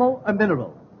vegetable, animal, or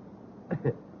mineral?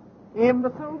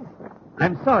 Imbeciles?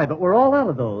 I'm sorry, but we're all out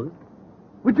of those.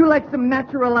 Would you like some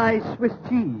naturalized Swiss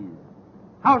cheese?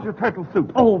 How's your turtle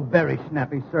soup? Oh, very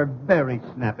snappy, sir. Very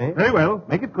snappy. Very well.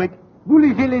 Make it quick.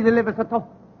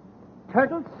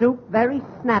 Turtle soup, very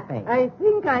snappy. I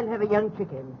think I'll have a young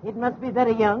chicken. It must be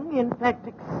very young, in fact,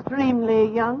 extremely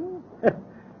young.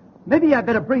 Maybe I'd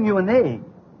better bring you an egg.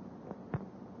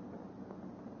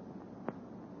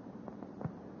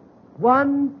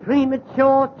 One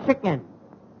premature chicken.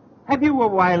 Have you a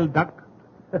wild duck?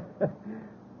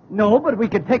 No, but we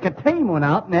could take a tame one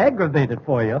out and aggravate it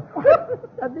for you.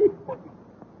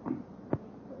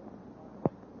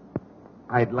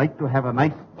 I'd like to have a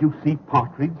nice, juicy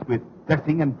partridge with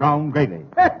dressing and brown gravy.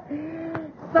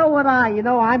 So would I. You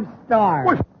know, I'm starved.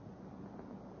 What?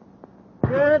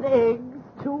 Good eggs,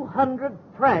 200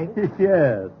 francs.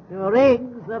 Yes. Your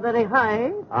eggs are very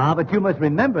high. Ah, but you must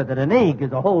remember that an egg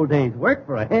is a whole day's work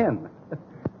for a hen.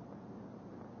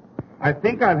 I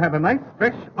think I'll have a nice,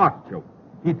 fresh artichoke.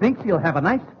 He thinks he'll have a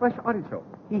nice, fresh artichoke.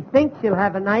 He thinks he'll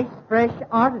have a nice, fresh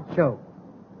artichoke.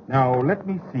 Now, let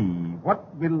me see.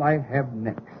 What will I have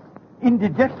next?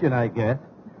 Indigestion, I guess.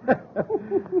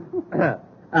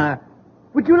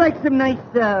 Would you like some nice,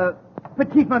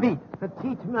 petite mamite?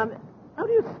 Petite mamite. How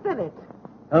do you spell it?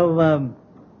 Oh,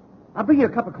 I'll bring you a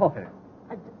cup of coffee.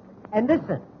 And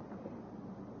listen,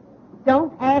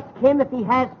 don't ask him if he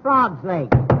has frog's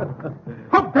legs.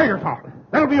 How dare you, sir?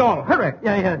 That'll be all. Hurry.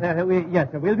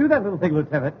 Yes, sir. We'll do that little thing,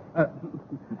 Lieutenant.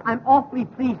 I'm awfully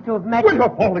pleased to have met Wait you.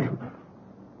 up, all of you.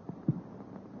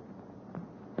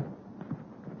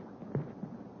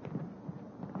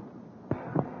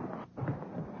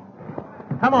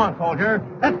 Come on, soldier.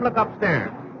 Let's look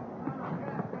upstairs.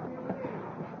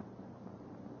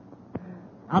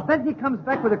 I'll bet he comes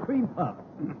back with a cream puff.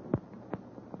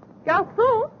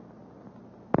 Garçon?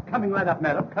 Coming right up,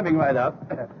 madam. Coming right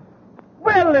up.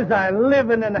 Well, as I live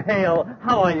in hell.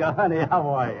 How are you, honey? How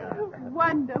are you?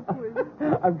 Wonderful.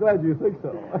 I'm glad you think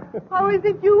so. How is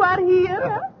it you are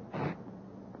here?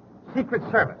 Secret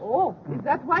Service. Oh, is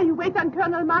that why you wait on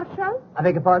Colonel Marshall? I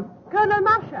beg your pardon? Colonel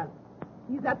Marshall.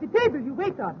 He's at the table you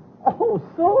wait on. Oh,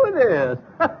 so it is.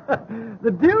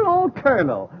 The dear old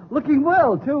colonel. Looking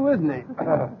well, too, isn't he?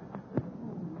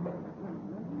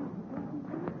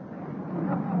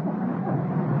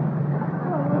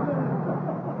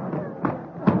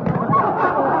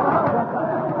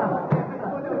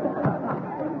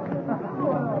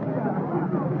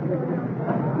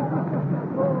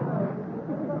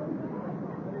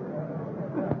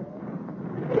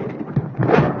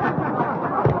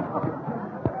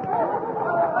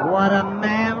 What a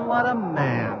man, what a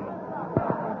man.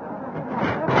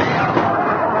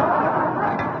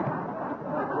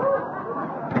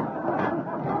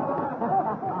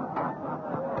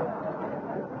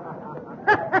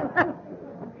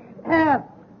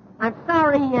 I'm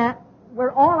sorry,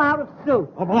 we're all out of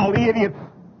soup. Of all the idiots,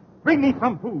 bring me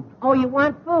some food. Oh, you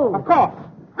want food? Of course.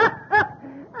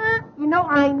 You know,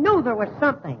 I knew there was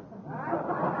something.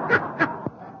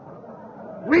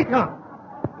 Rita!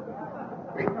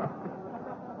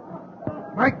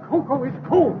 My cocoa is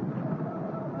cold.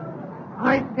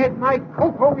 I said my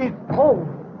cocoa is cold.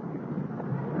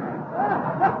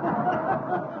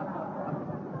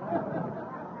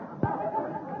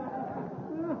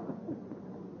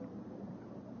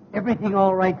 Everything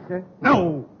all right, sir?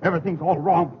 No, everything's all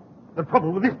wrong. The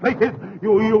trouble with this place is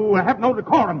you have no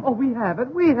decorum. Oh, we have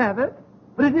it.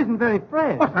 But it isn't very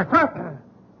fresh. What's that, sir?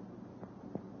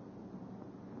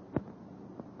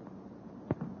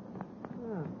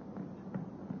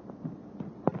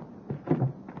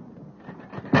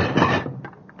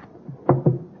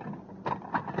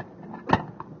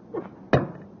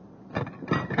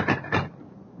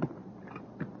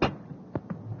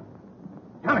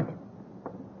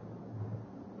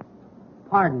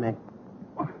 Pardon me.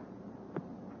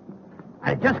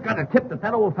 I just got a tip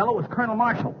that old fellow was Colonel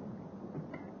Marshall.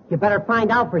 You better find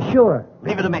out for sure.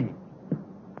 Leave it to me.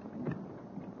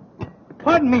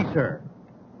 Pardon me, sir,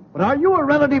 but are you a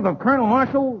relative of Colonel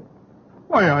Marshall?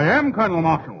 Why, I am Colonel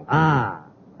Marshall. Ah,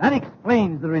 that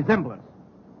explains the resemblance.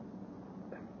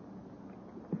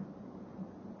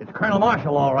 It's Colonel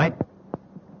Marshall, all right.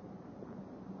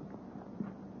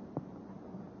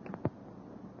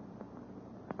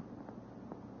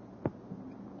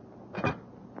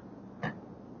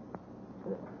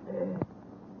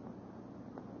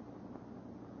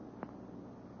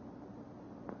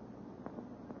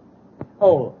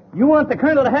 Oh, you want the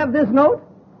colonel to have this note?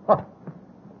 Oh.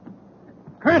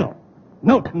 Colonel,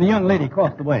 note from the young lady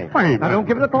across the way. Hey, Now, don't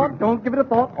give it a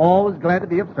thought. Always glad to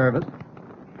be of service.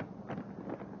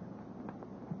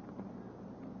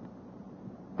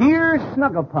 Dear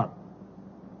Snugglepup,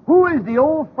 who is the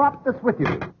old frop that's with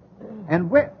you? And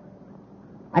where...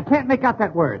 I can't make out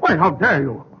that word. Why, how dare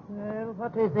you? Well,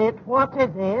 what is it? What is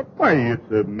it? Why,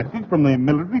 it's a message from the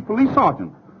military police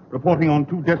sergeant reporting on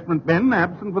 2 desperate men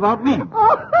absent without leave.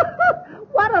 Oh,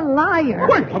 what a liar.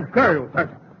 Why, how dare you, sir?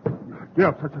 Do you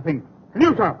have such a thing? And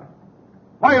you, sir?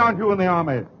 Why aren't you in the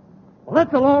army? Well,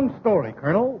 that's a long story,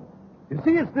 Colonel. You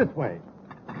see, it's this way.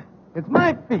 It's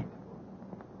my feet.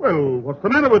 Well, what's the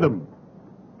matter with them?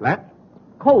 Flat?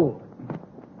 Cold.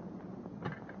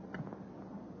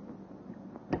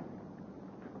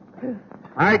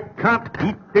 I can't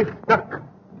eat this duck.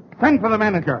 Send for the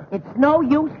manager. It's no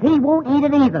use. He won't eat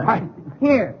it either. Why?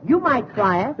 Here, you might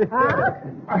try it.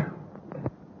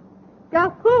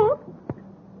 Garçon,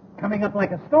 Coming up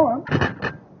like a storm.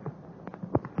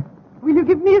 will you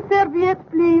give me a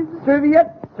serviette, please?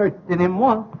 Serviette?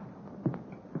 Certainement.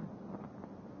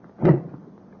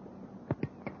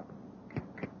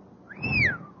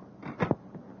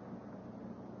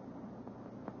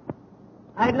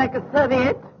 I'd like a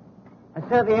serviette. A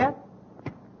serviette?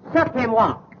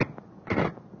 Certainement.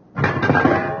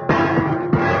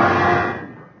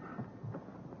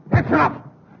 That's enough.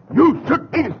 You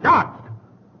should be discharged.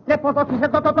 Yeah.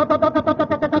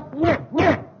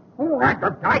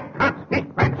 I can't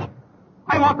speak French.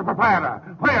 I want the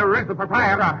proprietor. Where is the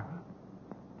proprietor?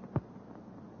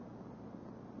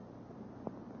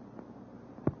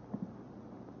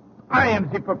 I am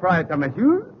the proprietor,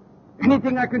 monsieur.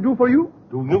 Anything I can do for you?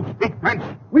 Do you speak French?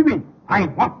 Oui, oui. I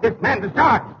want this man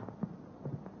discharged.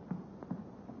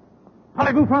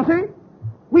 Parlez-vous français?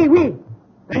 Oui, oui.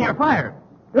 Then you're fired.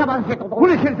 Là-bas, c'est ton Vous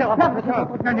laissez le faire. C'est la Non,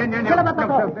 patate.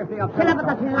 non, C'est la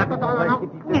patate.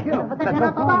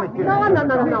 Non, non,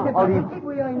 non, non.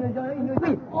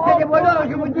 C'est des voleurs,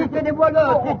 je vous dis, c'est des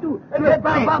voleurs, c'est tout. Vous êtes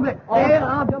pas capable.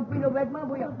 Ils ont pris nos vêtements,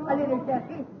 allez les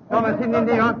chercher. Non, mais c'est une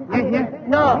indéhante.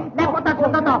 Non, l'importation,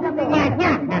 non.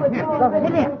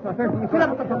 Viens. C'est la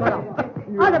patate.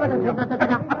 Oh, la patate.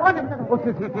 Oh,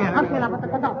 c'est bien. Ah, c'est la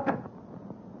patate.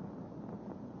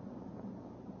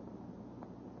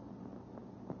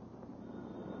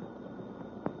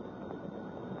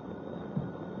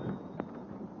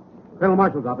 Colonel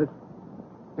Marshal's office.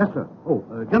 Yes, sir. Oh,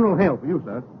 General Hale for you,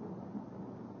 sir.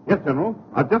 Yes, General.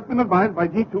 I've just been advised by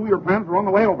G2 your plans are on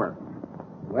the way over.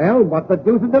 Well, what the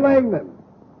deuce is delaying them?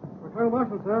 Colonel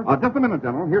Marshal, sir. Just a minute,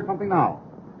 General. Here's something now.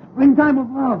 Springtime of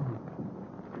love.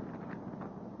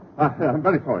 I'm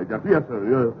very sorry, Jeff. Yes,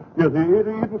 sir. Yes,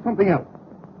 it was something else.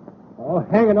 Oh,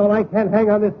 hang it all. I can't hang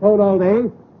on this phone all day.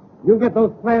 You get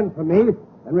those plans for me,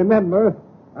 and remember,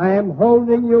 I am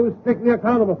holding you strictly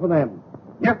accountable for them.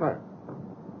 Yes, sir.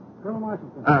 Colonel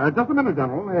Marshal, sir. Just a minute,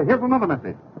 General. Here's another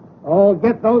message. Oh,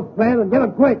 get those plans and get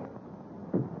them quick.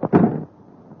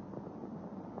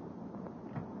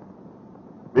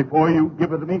 Before you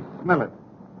give it to me, smell it.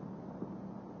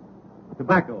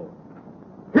 Tobacco.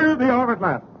 Here they are at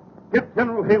last. Get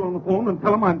General Hale on the phone and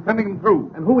tell him I'm sending him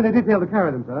through. And who will they detail to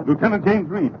carry them, sir? Lieutenant James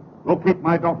Reed. Locate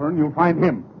my daughter and you'll find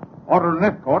him. Order an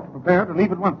escort to prepare to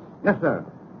leave at once. Yes, sir.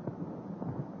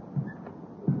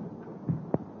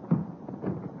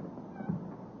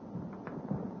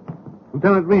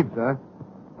 Lieutenant Reed, sir.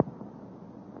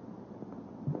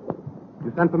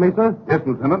 You sent for me, sir? Yes,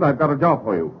 Lieutenant. I've got a job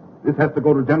for you. This has to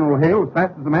go to General Hale as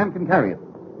fast as a man can carry it.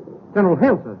 General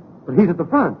Hale, sir. But he's at the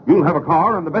front. You'll have a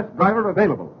car and the best driver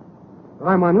available. But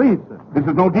I'm on leave, sir. This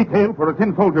is no detail for a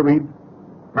tin soldier, Reed.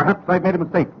 Perhaps I've made a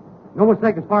mistake. No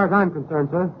mistake as far as I'm concerned,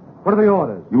 sir. What are the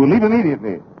orders? You will leave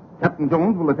immediately. Captain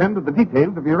Jones will attend to the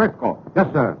details of your escort. Yes,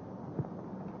 sir.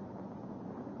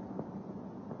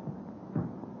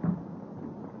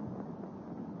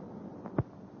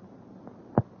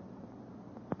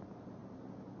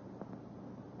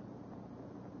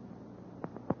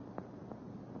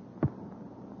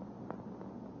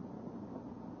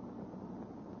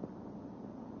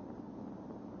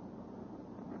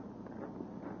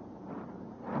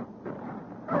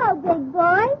 Hello, big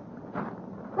boy.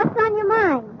 What's on your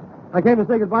mind? I came to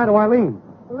say goodbye to Eileen.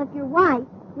 Well, if you're white,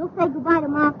 you'll say goodbye to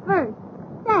Ma first.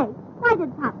 Say, why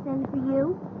did Pop send for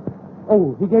you?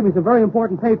 Oh, he gave me some very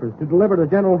important papers to deliver to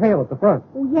General Hale at the front.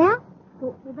 Oh, yeah?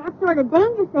 Well, that's sort of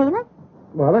dangerous, ain't it?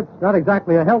 Well, it's not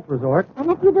exactly a health resort.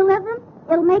 And if you deliver them,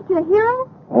 it'll make you a hero?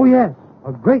 Oh, yes.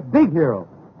 A great big hero.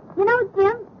 You know,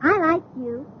 Jim, I like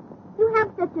you. You have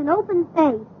such an open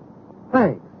face.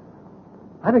 Thanks.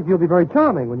 I think you'll be very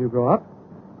charming when you grow up.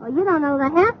 Oh, you don't know the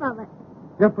half of it.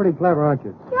 You're pretty clever, aren't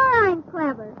you? Sure, I'm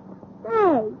clever.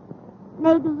 Say,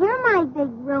 maybe you're my big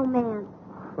romance.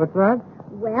 What's that?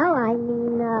 Well, I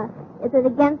mean, is it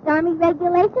against Army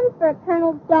regulations for a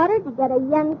colonel's daughter to get a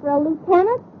young for a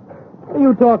lieutenant? What are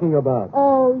you talking about?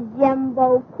 Oh,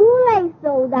 Jumbo, cool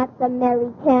so that's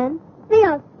American. They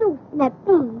are so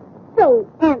snappy, so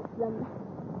handsome.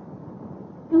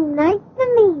 Be nice to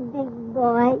me, big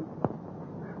boy.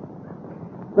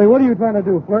 Say, what are you trying to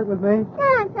do, flirt with me?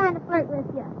 Sure, I'm trying to flirt with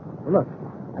you. Well, look,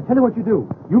 I tell you what you do.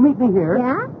 You meet me here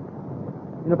Yeah?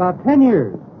 in about 10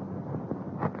 years.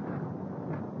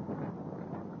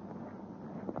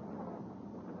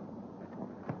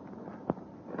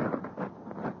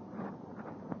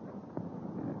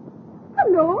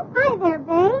 Hello. Hi there,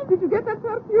 babe. Did you get that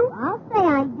perfume? I'll say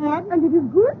I did. And it is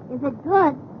good? Is it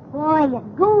good? Boy, it's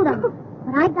golden.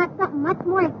 But I got something much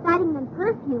more exciting than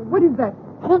perfume. What is that?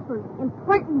 Papers,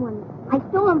 important ones. I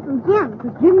stole them from Jim.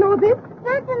 Does Jim know this?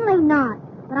 Certainly not.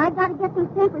 But I got to get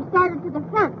these papers started to the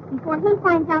front before he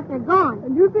finds out they're gone.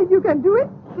 And you think you can do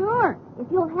it? Sure, if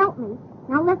you'll help me.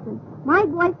 Now listen, my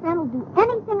boyfriend will do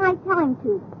anything I tell him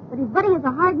to, but his buddy is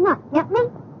a hard nut. Get me?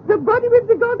 The buddy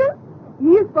with the goggles? He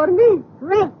is for me.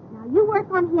 Great. Now you work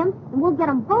on him, and we'll get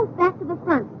them both back to the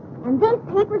front. And these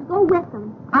papers go with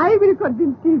them. I will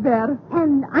convince Calvert.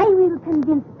 And I will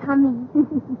convince Tommy.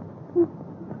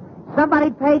 Somebody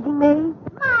paging me?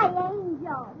 My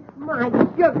angel. My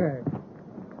sugar.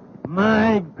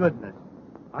 My goodness.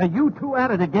 Are you two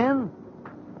at it again?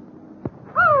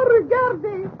 Oh,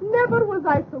 regarde. Never was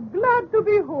I so glad to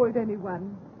behold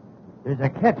anyone. There's a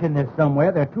catch in this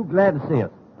somewhere. They're too glad to see us.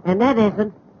 And that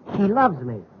isn't. She loves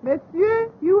me.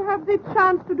 Monsieur, you have the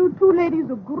chance to do two ladies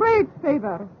a great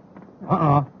favor.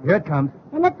 Here it comes.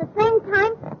 And at the same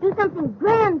time, do something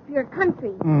grand for your country.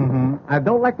 Mm-hmm. I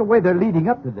don't like the way they're leading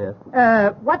up to this.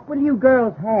 What will you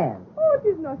girls have? Oh, it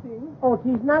is nothing. Oh,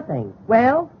 she's nothing.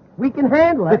 Well, we can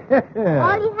handle it.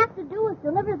 All you have to do is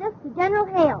deliver this to General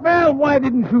Hale. Well, why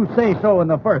didn't you say so in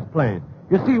the first place?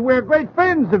 You see, we're great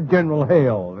friends of General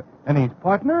Hale. And his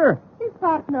partner? His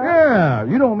partner. Yeah,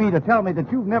 you don't mean to tell me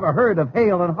that you've never heard of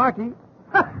Hale and Harkey?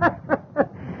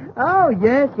 Oh,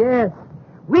 yes, yes.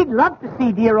 We'd love to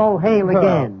see dear old Hale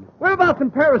again. Whereabouts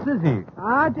in Paris is he?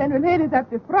 General Hale is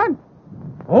at the front.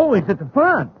 Oh, he's at the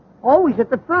front. Always at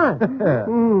the front.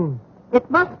 It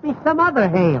must be some other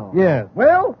Hale. Yes.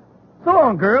 Well, so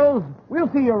long, girls.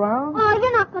 We'll see you around. Oh,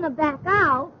 you're not going to back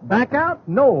out. Back out?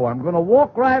 No, I'm going to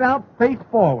walk right out face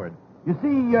forward. You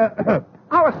see,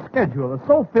 our schedule is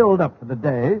so filled up for the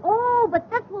day. Oh, but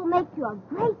this will make you a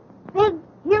great big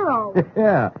hero.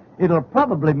 Yeah, it'll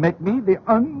probably make me the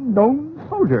unknown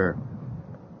soldier.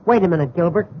 Wait a minute,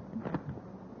 Gilbert.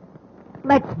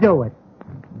 Let's do it.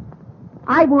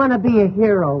 I want to be a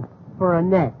hero for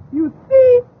Annette. You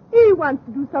see, he wants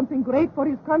to do something great for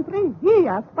his country. He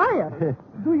aspires.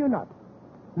 Do you not?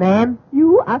 Ma'am?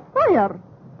 You aspire.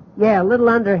 Yeah, a little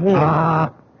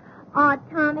underhand. Oh,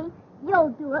 Tommy, you'll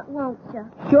do it, won't you?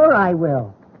 Sure I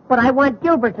will. But I want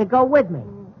Gilbert to go with me.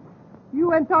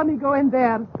 You and Tommy go in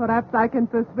there. Perhaps I can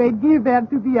persuade Gilbert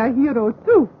to be a hero,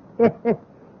 too.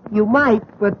 You might,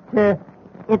 but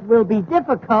it will be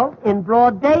difficult in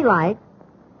broad daylight.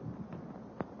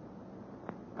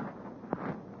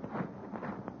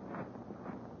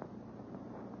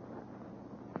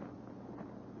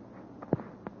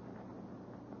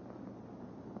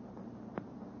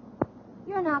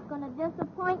 You're not going to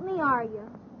disappoint me, are you?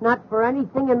 Not for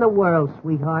anything in the world,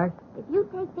 sweetheart. If you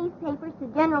take these papers to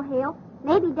General Hale,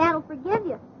 maybe Dad'll forgive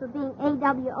you for being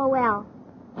AWOL.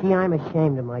 Gee, I'm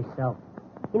ashamed of myself.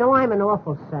 You know, I'm an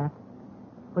awful sap.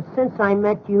 But since I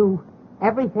met you,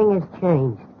 everything has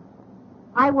changed.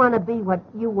 I want to be what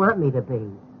you want me to be.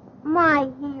 My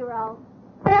hero.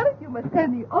 Well, you must tell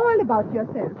me all about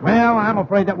yourself. Well, I'm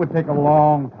afraid that would take a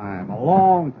long time.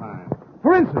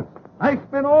 For instance, I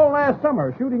spent all last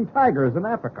summer shooting tigers in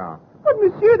Africa. But,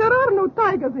 monsieur, there are no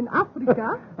tigers in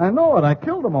Africa. I know it. I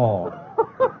killed them all.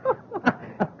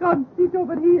 Come, sit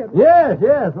over here.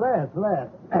 Yes,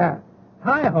 let's.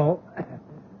 Hi-ho.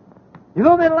 You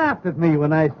know, they laughed at me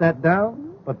when I sat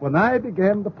down, but when I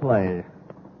began to play...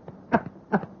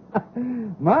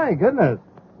 My goodness,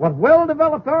 what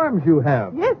well-developed arms you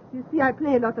have. Yes, you see, I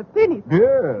play a lot of tennis.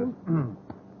 Yes.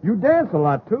 You dance a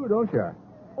lot, too, don't you?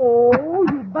 Oh,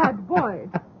 you bad boy.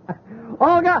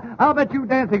 Oh, God, I'll bet you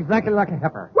dance exactly like a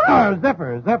heifer.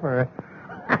 Zephyr.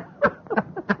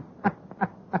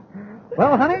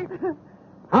 Well, honey,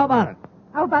 how about it?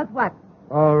 How about what?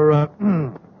 Or,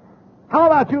 how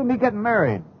about you and me getting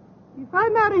married? If I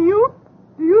marry you,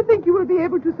 do you think you will be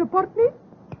able to support me?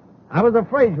 I was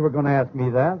afraid you were going to ask me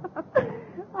that.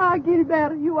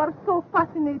 Gilbert, you are so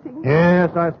fascinating.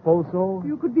 Yes, I suppose so.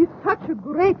 You could be such a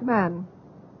great man.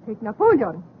 Take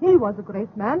Napoleon. He was a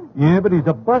great man. Yeah, but he's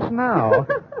a bust now.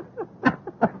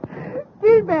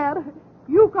 Gilbert,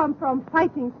 you come from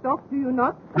fighting stock, do you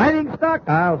not? Fighting stock?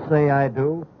 I'll say I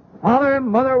do. Father and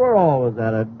Mother were always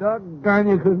at it. Doggone,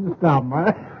 you couldn't stop them,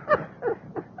 huh?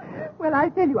 Well, I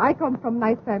tell you, I come from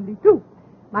nice family, too.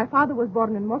 My father was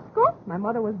born in Moscow, my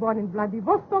mother was born in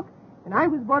Vladivostok, and I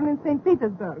was born in St.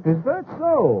 Petersburg. Is that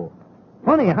so?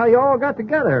 Funny how you all got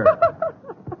together.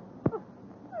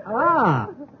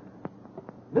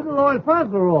 Little Lord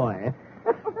Fauntleroy.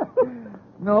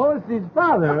 No, it's his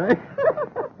father, right?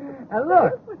 And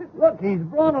look, he's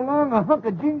brought along a hunk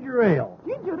of ginger ale.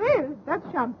 Ginger ale, that's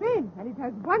champagne, and it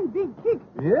has one big kick.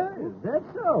 Yeah, is that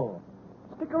so?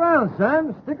 Stick around,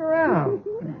 son. Stick around.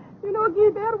 You know,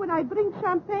 Gilbert, when I drink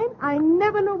champagne, I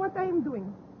never know what I am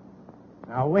doing.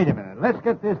 Now, wait a minute. Let's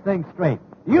get this thing straight.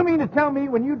 You mean to tell me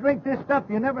when you drink this stuff,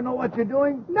 you never know what you're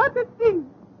doing? Not a thing.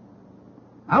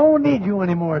 I won't need you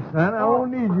anymore, son. I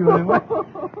won't need you anymore.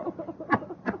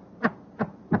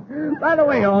 By the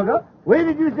way, Olga, where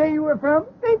did you say you were from?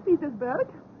 St. Petersburg.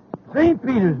 St.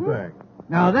 Petersburg.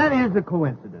 Now, that is a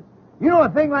coincidence. You know, a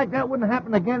thing like that wouldn't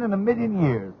happen again in a million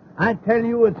years. I tell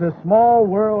you, it's a small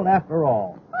world after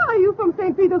all. Are you from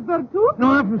St. Petersburg, too?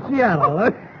 No, I'm from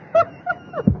Seattle.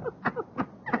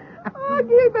 Oh,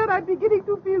 Gilbert, I'm beginning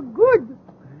to feel good.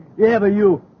 Yeah, but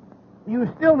you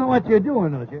still know what you're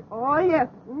doing, don't you? Oh, yes.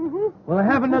 Mm-hmm. Well,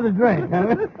 have another drink,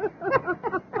 huh?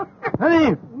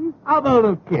 Honey, how about a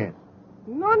little kiss?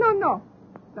 No.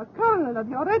 The colonel of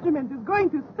your regiment is going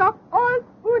to stop all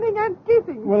spooning and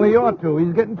kissing. Well, he ought to.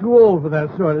 He's getting too old for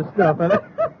that sort of stuff.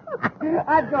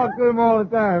 I talk to him all the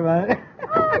time, man.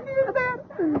 Oh, Gilbert,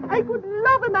 I could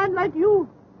love a man like you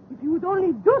if you would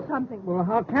only do something. Well,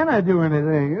 how can I do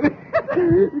anything?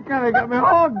 You kind of got me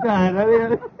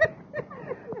hog-tied.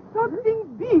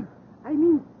 Something big. I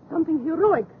mean, something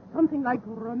heroic. Something like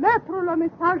remettre le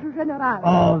message général.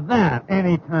 Oh, that.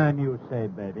 Anytime you say,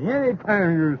 baby.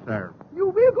 Anytime you say. You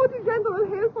will go to General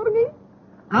Hale for me?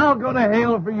 I'll go to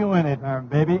Hale for you anytime,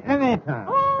 baby. Anytime.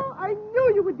 Oh, I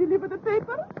knew you would deliver the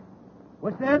papers.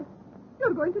 What's that?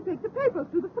 You're going to take the papers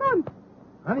to the front.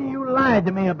 Honey, you lied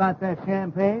to me about that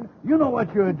champagne. You know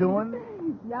what you're doing.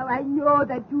 Now I know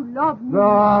that you love me. Oh,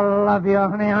 I love you,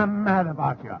 honey. I'm mad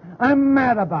about you. I'm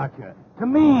mad about you. To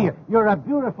me, you're a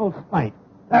beautiful Sprite.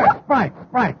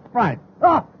 Sprite.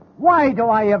 Oh, why do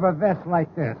I ever vest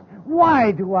like this?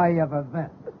 Why do I ever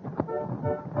vest?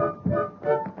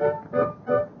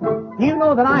 Do you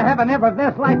know that I haven't ever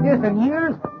vest like this in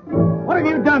years? What have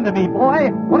you done to me, boy?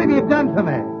 What have you done to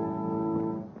me?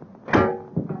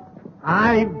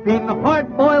 I've been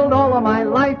hard-boiled all of my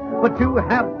life, but you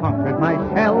have punctured my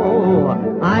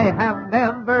shell. I have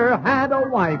never had a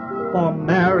wife, for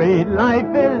married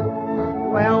life is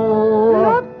swell.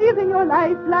 Love steals in your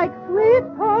life like sweet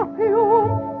perfume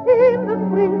in the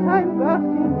springtime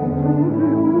bursting into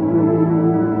bloom.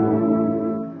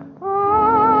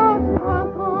 Ah,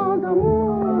 printemps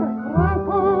d'amour,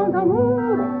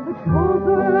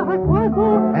 chanteur à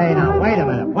oiseau. Hey, now, wait a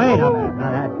minute.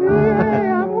 Now, that...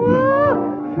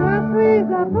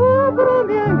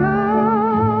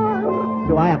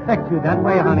 Do I affect you that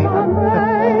way, honey?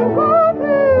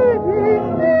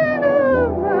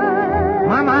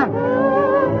 Mama!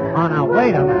 Oh, now,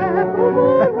 wait a minute.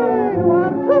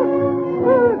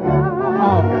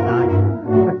 Oh, good night.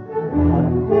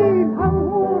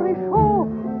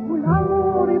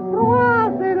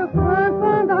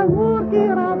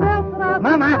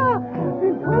 Mama!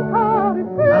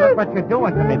 Now, look what you're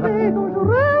doing to me. Look.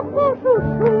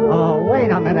 Oh, wait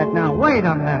a minute now. Wait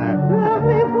a minute.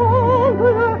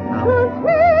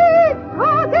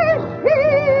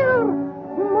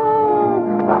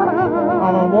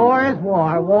 Oh, war is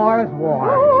war. War is war.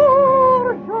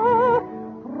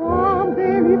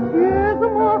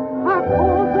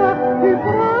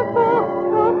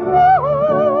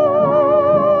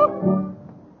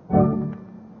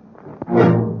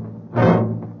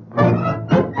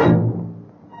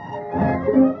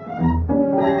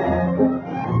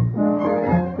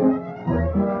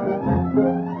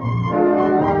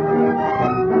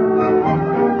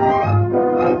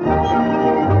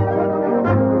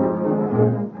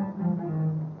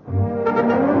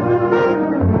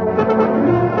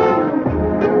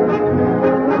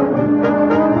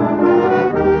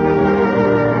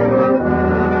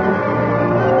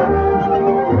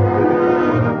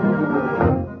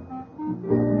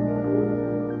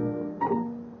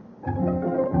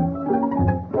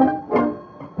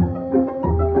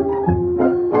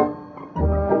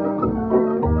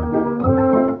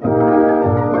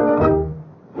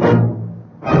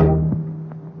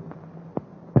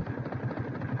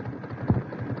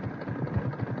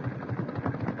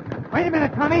 Wait a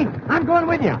minute, Tommy. I'm going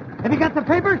with you. Have you got the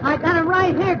papers? I got them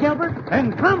right here, Gilbert.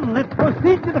 Then come, let's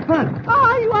proceed to the front.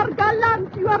 Ah, you are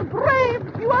gallant, you are brave,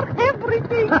 you are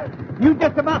everything. You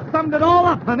just about summed it all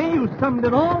up, honey. You summed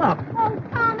it all up. Oh,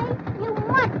 Tommy, you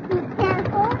must be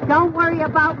careful. Don't worry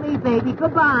about me, baby.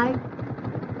 Goodbye.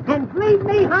 And believe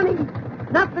me, honey,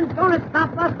 nothing's going to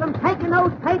stop us from taking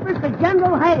those papers to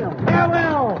General Hale.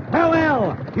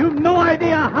 Farewell. You've no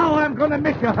idea how I'm going to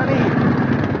miss you, honey.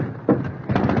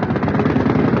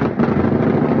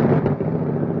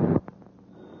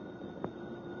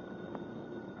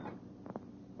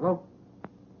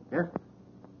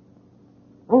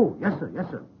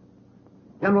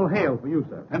 General Hale for you,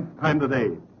 sir. 10th time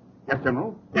today. Yes,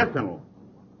 General. Yes, General.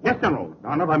 Yes, General.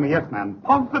 Darn it, I'm a yes man.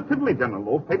 Positively, General.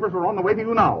 Those papers are on the way to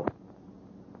you now.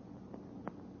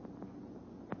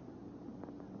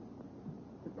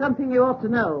 Something you ought to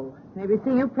know. May we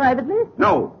see you privately?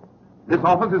 No. This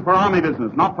office is for army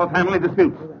business, not for family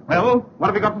disputes. Well, what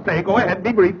have you got to say? Go ahead,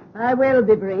 be brief. I will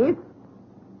be brief.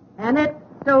 Annette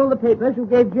stole the papers you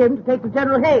gave Jim to take to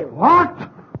General Hale. What?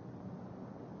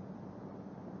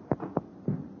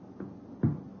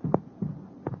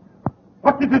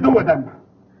 What did you do with them?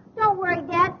 Don't worry,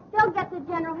 Dad. They'll get to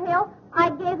General Hale. I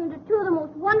gave them to two of the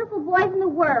most wonderful boys in the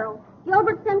world,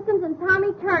 Gilbert Simpkins and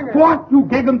Tommy Turner. What? You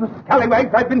gave them to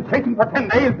scallywags I've been chasing for 10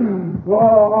 days?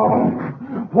 Oh,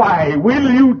 why?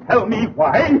 Will you tell me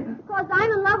why? Because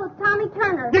I'm in love with Tommy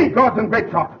Turner. Ye gods and great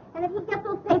shot. And if he gets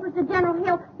those papers to General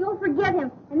Hale, you'll forgive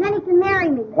him, and then he can marry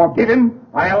me. Forgive him?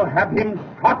 I'll have him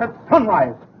shot at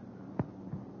sunrise.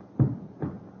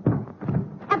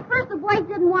 At first, the boys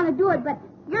didn't want to do it, but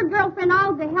your girlfriend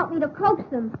Olga helped me to coax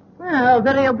them. Well,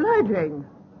 very obliging.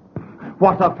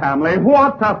 What a family!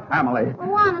 What a family!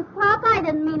 Oh, honest, Pop, I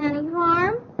didn't mean any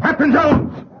harm. Captain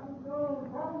Jones!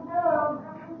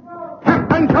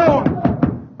 Captain Jones!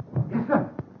 Yes, sir.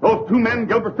 Those two men,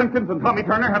 Gilbert Simpkins and Tommy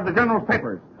Turner, have the General's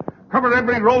papers. Cover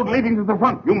every road leading to the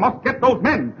front. You must get those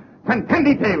men. Send 10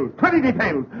 details, 20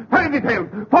 details, 30 details.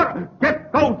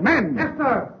 Get those men! Yes,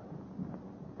 sir.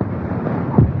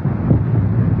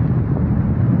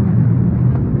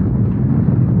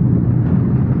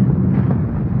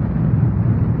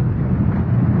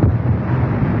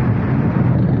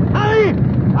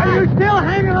 Are you still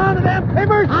hanging on to them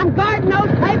papers? I'm guarding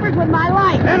those papers with my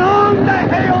life. Then on to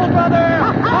Hale, brother!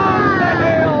 On to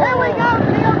Hale! Here we go,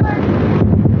 Gilbert.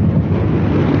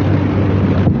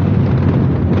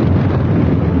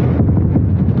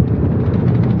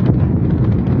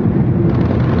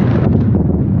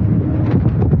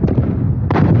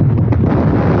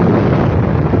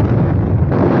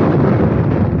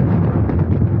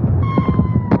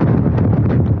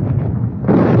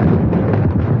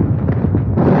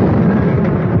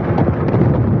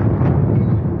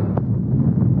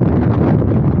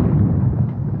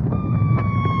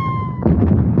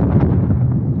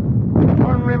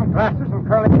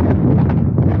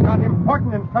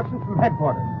 Instructions from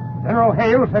headquarters. General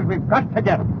Hale says we've got to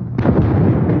get him.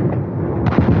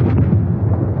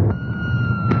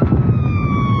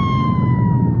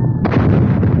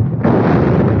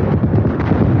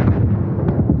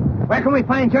 Where can we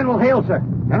find General Hale, sir?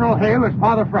 General Hale is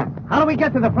farther front. How do we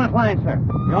get to the front line, sir?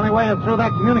 The only way is through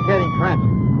that communicating trench.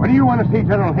 What do you want to see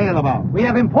General Hale about? We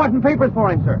have important papers for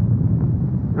him, sir.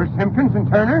 You're Simpkins and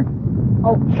Turner?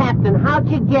 Oh, Captain, how'd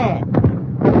you guess?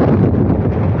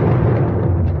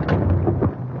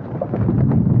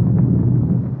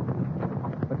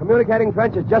 Communicating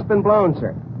trench has just been blown,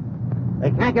 sir.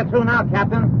 They can't get through now,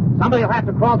 Captain. Somebody will have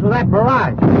to crawl through that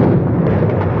barrage.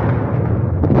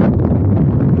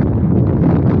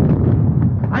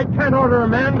 I can't order a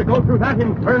man to go through that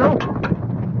inferno.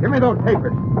 Give me those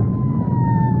papers.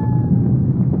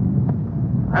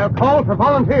 I'll call for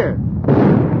volunteers.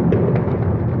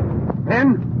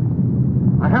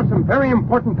 Men, I have some very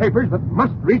important papers that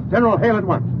must reach General Hale at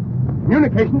once.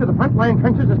 Communication to the front line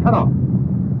trenches is cut off.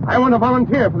 I want to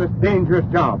volunteer for this dangerous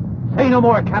job. Say no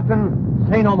more, Captain.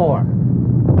 Say no more.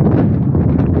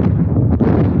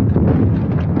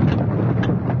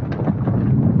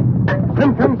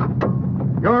 Simpkins,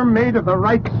 you're made of the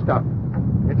right stuff.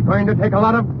 It's going to take a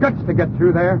lot of guts to get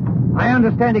through there. I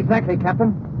understand exactly,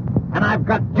 Captain. And I've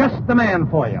got just the man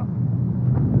for you.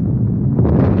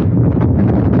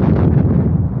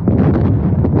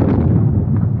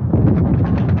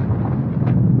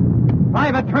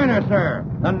 Private Turner, sir.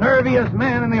 The nerviest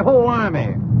man in the whole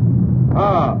army.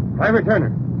 Ah, Private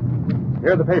Turner.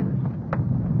 Here are the papers.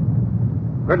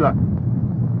 Good luck.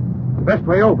 The best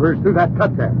way over is through that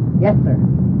cut there. Yes, sir.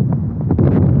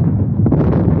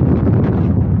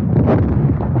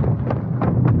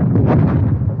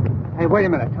 Hey, wait a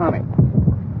minute, Tommy.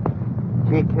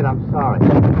 Gee, kid, I'm sorry.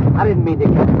 I didn't mean to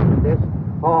get into this.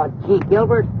 Oh, gee,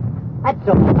 Gilbert. That's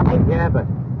so nice. Yeah, but...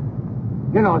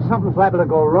 You know, something's liable to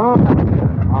go wrong.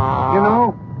 You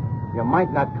know, you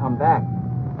might not come back.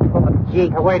 Oh, gee.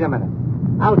 Hey, wait a minute.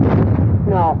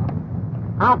 No.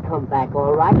 I'll come back,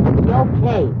 all right. It'll be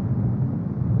okay.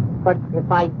 But if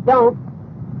I don't,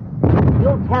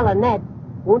 you'll tell Annette,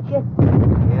 won't you?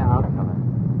 Yeah, I'll tell her.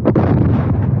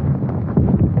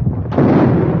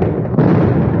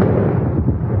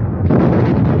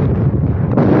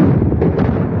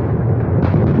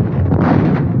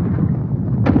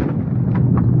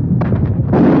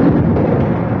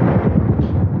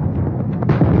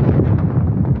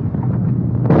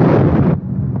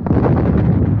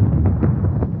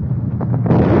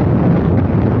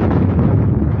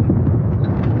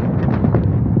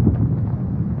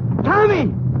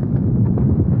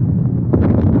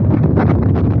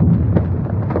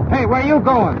 where are you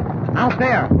going? Out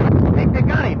there. Think they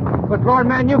got him. But, Lord,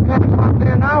 man, you can't stop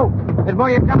there now. Before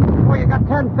you got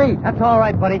 10 feet. That's all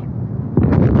right, buddy.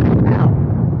 Now,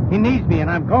 he needs me,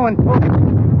 and I'm going to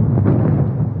him.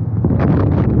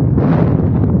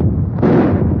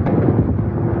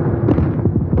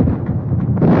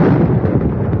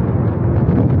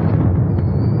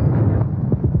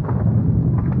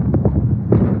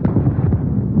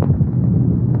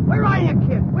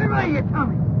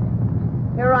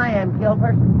 Here I am,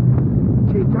 Gilbert.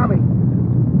 Gee, Tommy.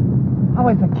 How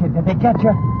is the kid? Did they get you?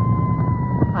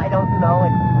 I don't know.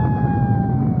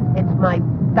 It's my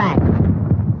back.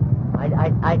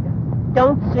 I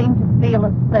don't seem to feel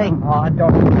a thing. Oh,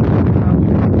 Dorothy.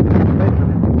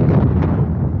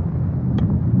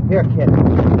 Here, kid.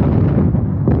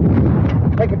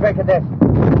 Take a drink of this.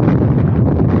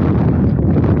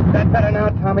 Is that better now,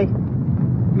 Tommy?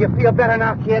 Do you feel better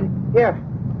now, kid? Here.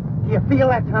 Do you feel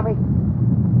that, Tommy?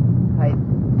 I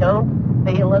don't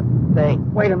feel a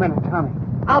thing. Wait a minute, Tommy.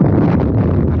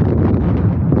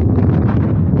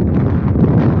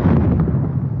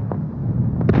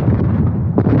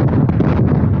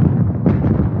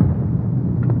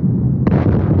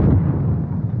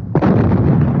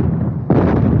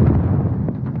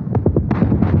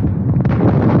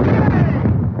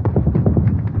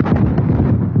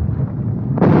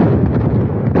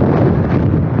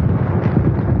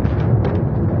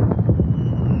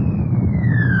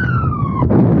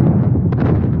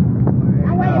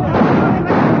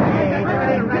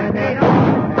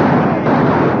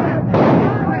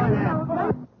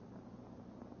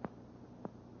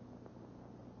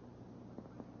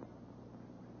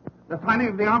 Signing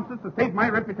of the armistice has saved my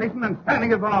reputation and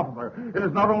standing as an officer. It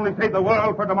has not only saved the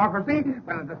world for democracy,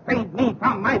 but it has saved me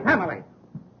from my family.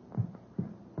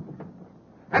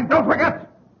 And don't forget,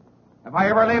 if I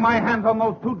ever lay my hands on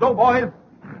those two doughboys,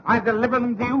 I deliver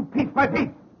them to you piece by piece.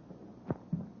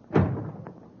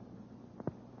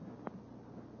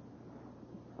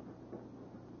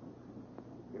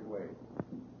 Give way.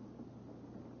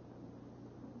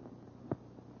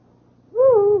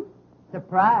 Woo!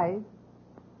 Surprise.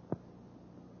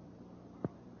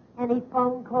 Any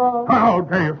phone calls? How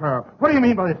dare you, sir? What do you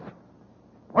mean by this?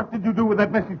 What did you do with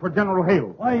that message for General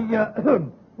Hale? Why,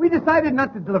 we decided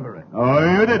not to deliver it. Oh,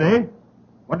 you did, eh?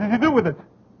 What did you do with it?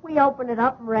 We opened it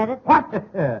up and read it. What?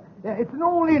 Yeah, it's an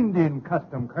old Indian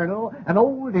custom, Colonel. An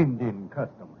old Indian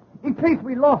custom. In case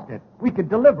we lost it, we could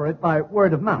deliver it by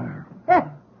word of mouth. You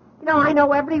know, I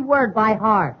know every word by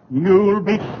heart. You'll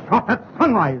be shot at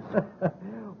sunrise.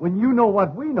 When you know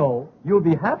what we know, you'll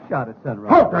be half shot at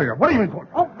sunrise. How dare you? What do you mean?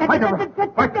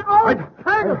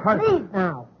 Colonel, please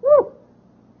now. Woo.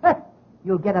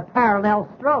 You'll get a parallel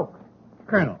stroke.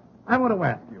 Colonel, I want to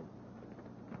ask you.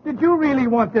 Did you really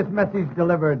want this message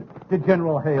delivered to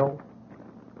General Hale?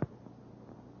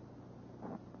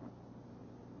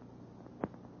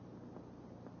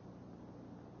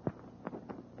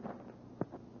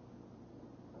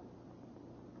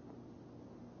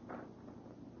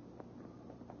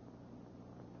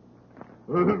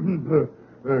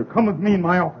 Come with me in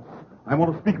my office. I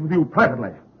want to speak with you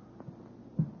privately.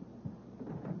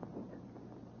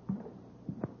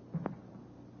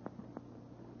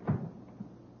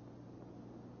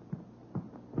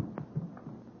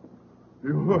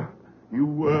 You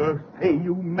say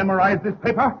you memorized this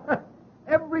paper?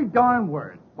 Every darn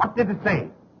word. What did it say?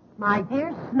 My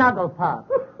dear Snugglepuff.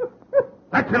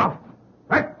 That's enough.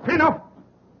 That's enough.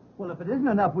 Well, if it isn't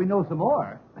enough, we know some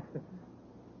more.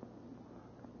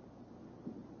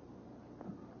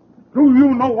 Do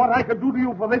you know what I could do to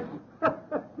you for this? What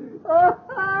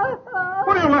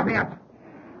are you laughing at?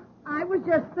 I was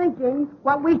just thinking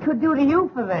what we could do to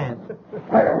you for this.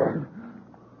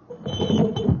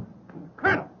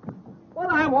 Colonel,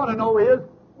 what I want to know is,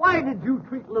 why did you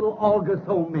treat little Olga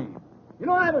so mean? You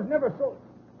know, I was never so...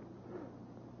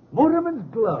 Motorman's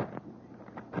glove.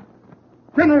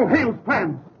 General Hale's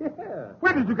plans. Yeah.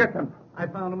 Where did you get them? I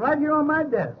found them right here on my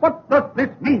desk. What does this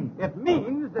mean? It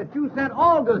means that you sent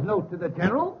Olga's note to the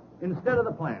general instead of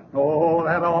the plan. Oh,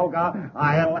 that Olga.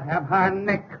 I'll have her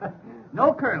neck.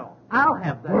 No, Colonel. I'll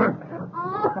have that.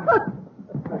 Oh,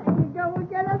 you don't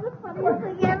get us the funniest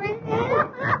thing ever.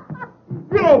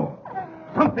 You know,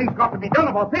 something's got to be done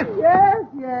about this. Yes,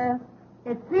 yes.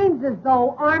 It seems as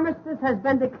though armistice has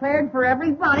been declared for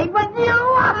everybody but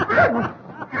you.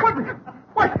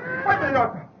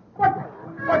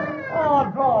 What? Oh,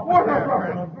 draw. What?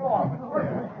 Draw.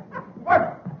 What?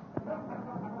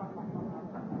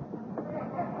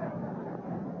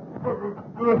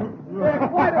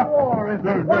 Quite a war, isn't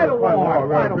it? Quite a war.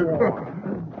 Quite a war.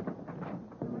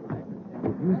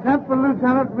 You sent for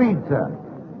Lieutenant Reed, sir.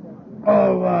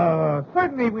 Oh,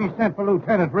 certainly we sent for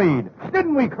Lieutenant Reed.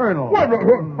 Didn't we, Colonel? Yes,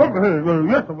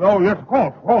 yes, of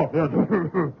course, yes.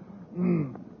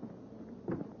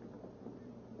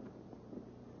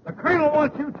 The Colonel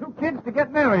wants you two kids to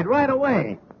get married right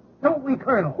away. Don't we,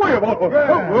 Colonel? Yes,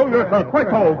 quite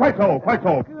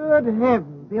so. Good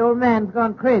heavens, the old man's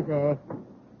gone crazy.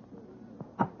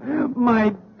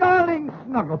 My darling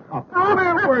Snugglepup,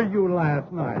 where were you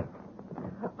last night?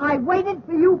 I waited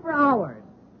for you for hours.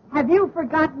 Have you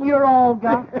forgotten your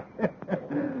Olga?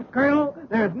 Colonel,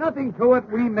 there's nothing to it.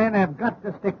 We men have got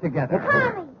to stick together.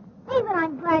 Tommy, even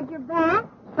I'm glad you're back.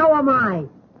 So am I.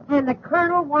 And the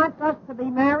Colonel wants us to be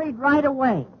married right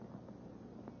away.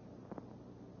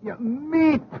 Yeah,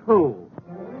 me too.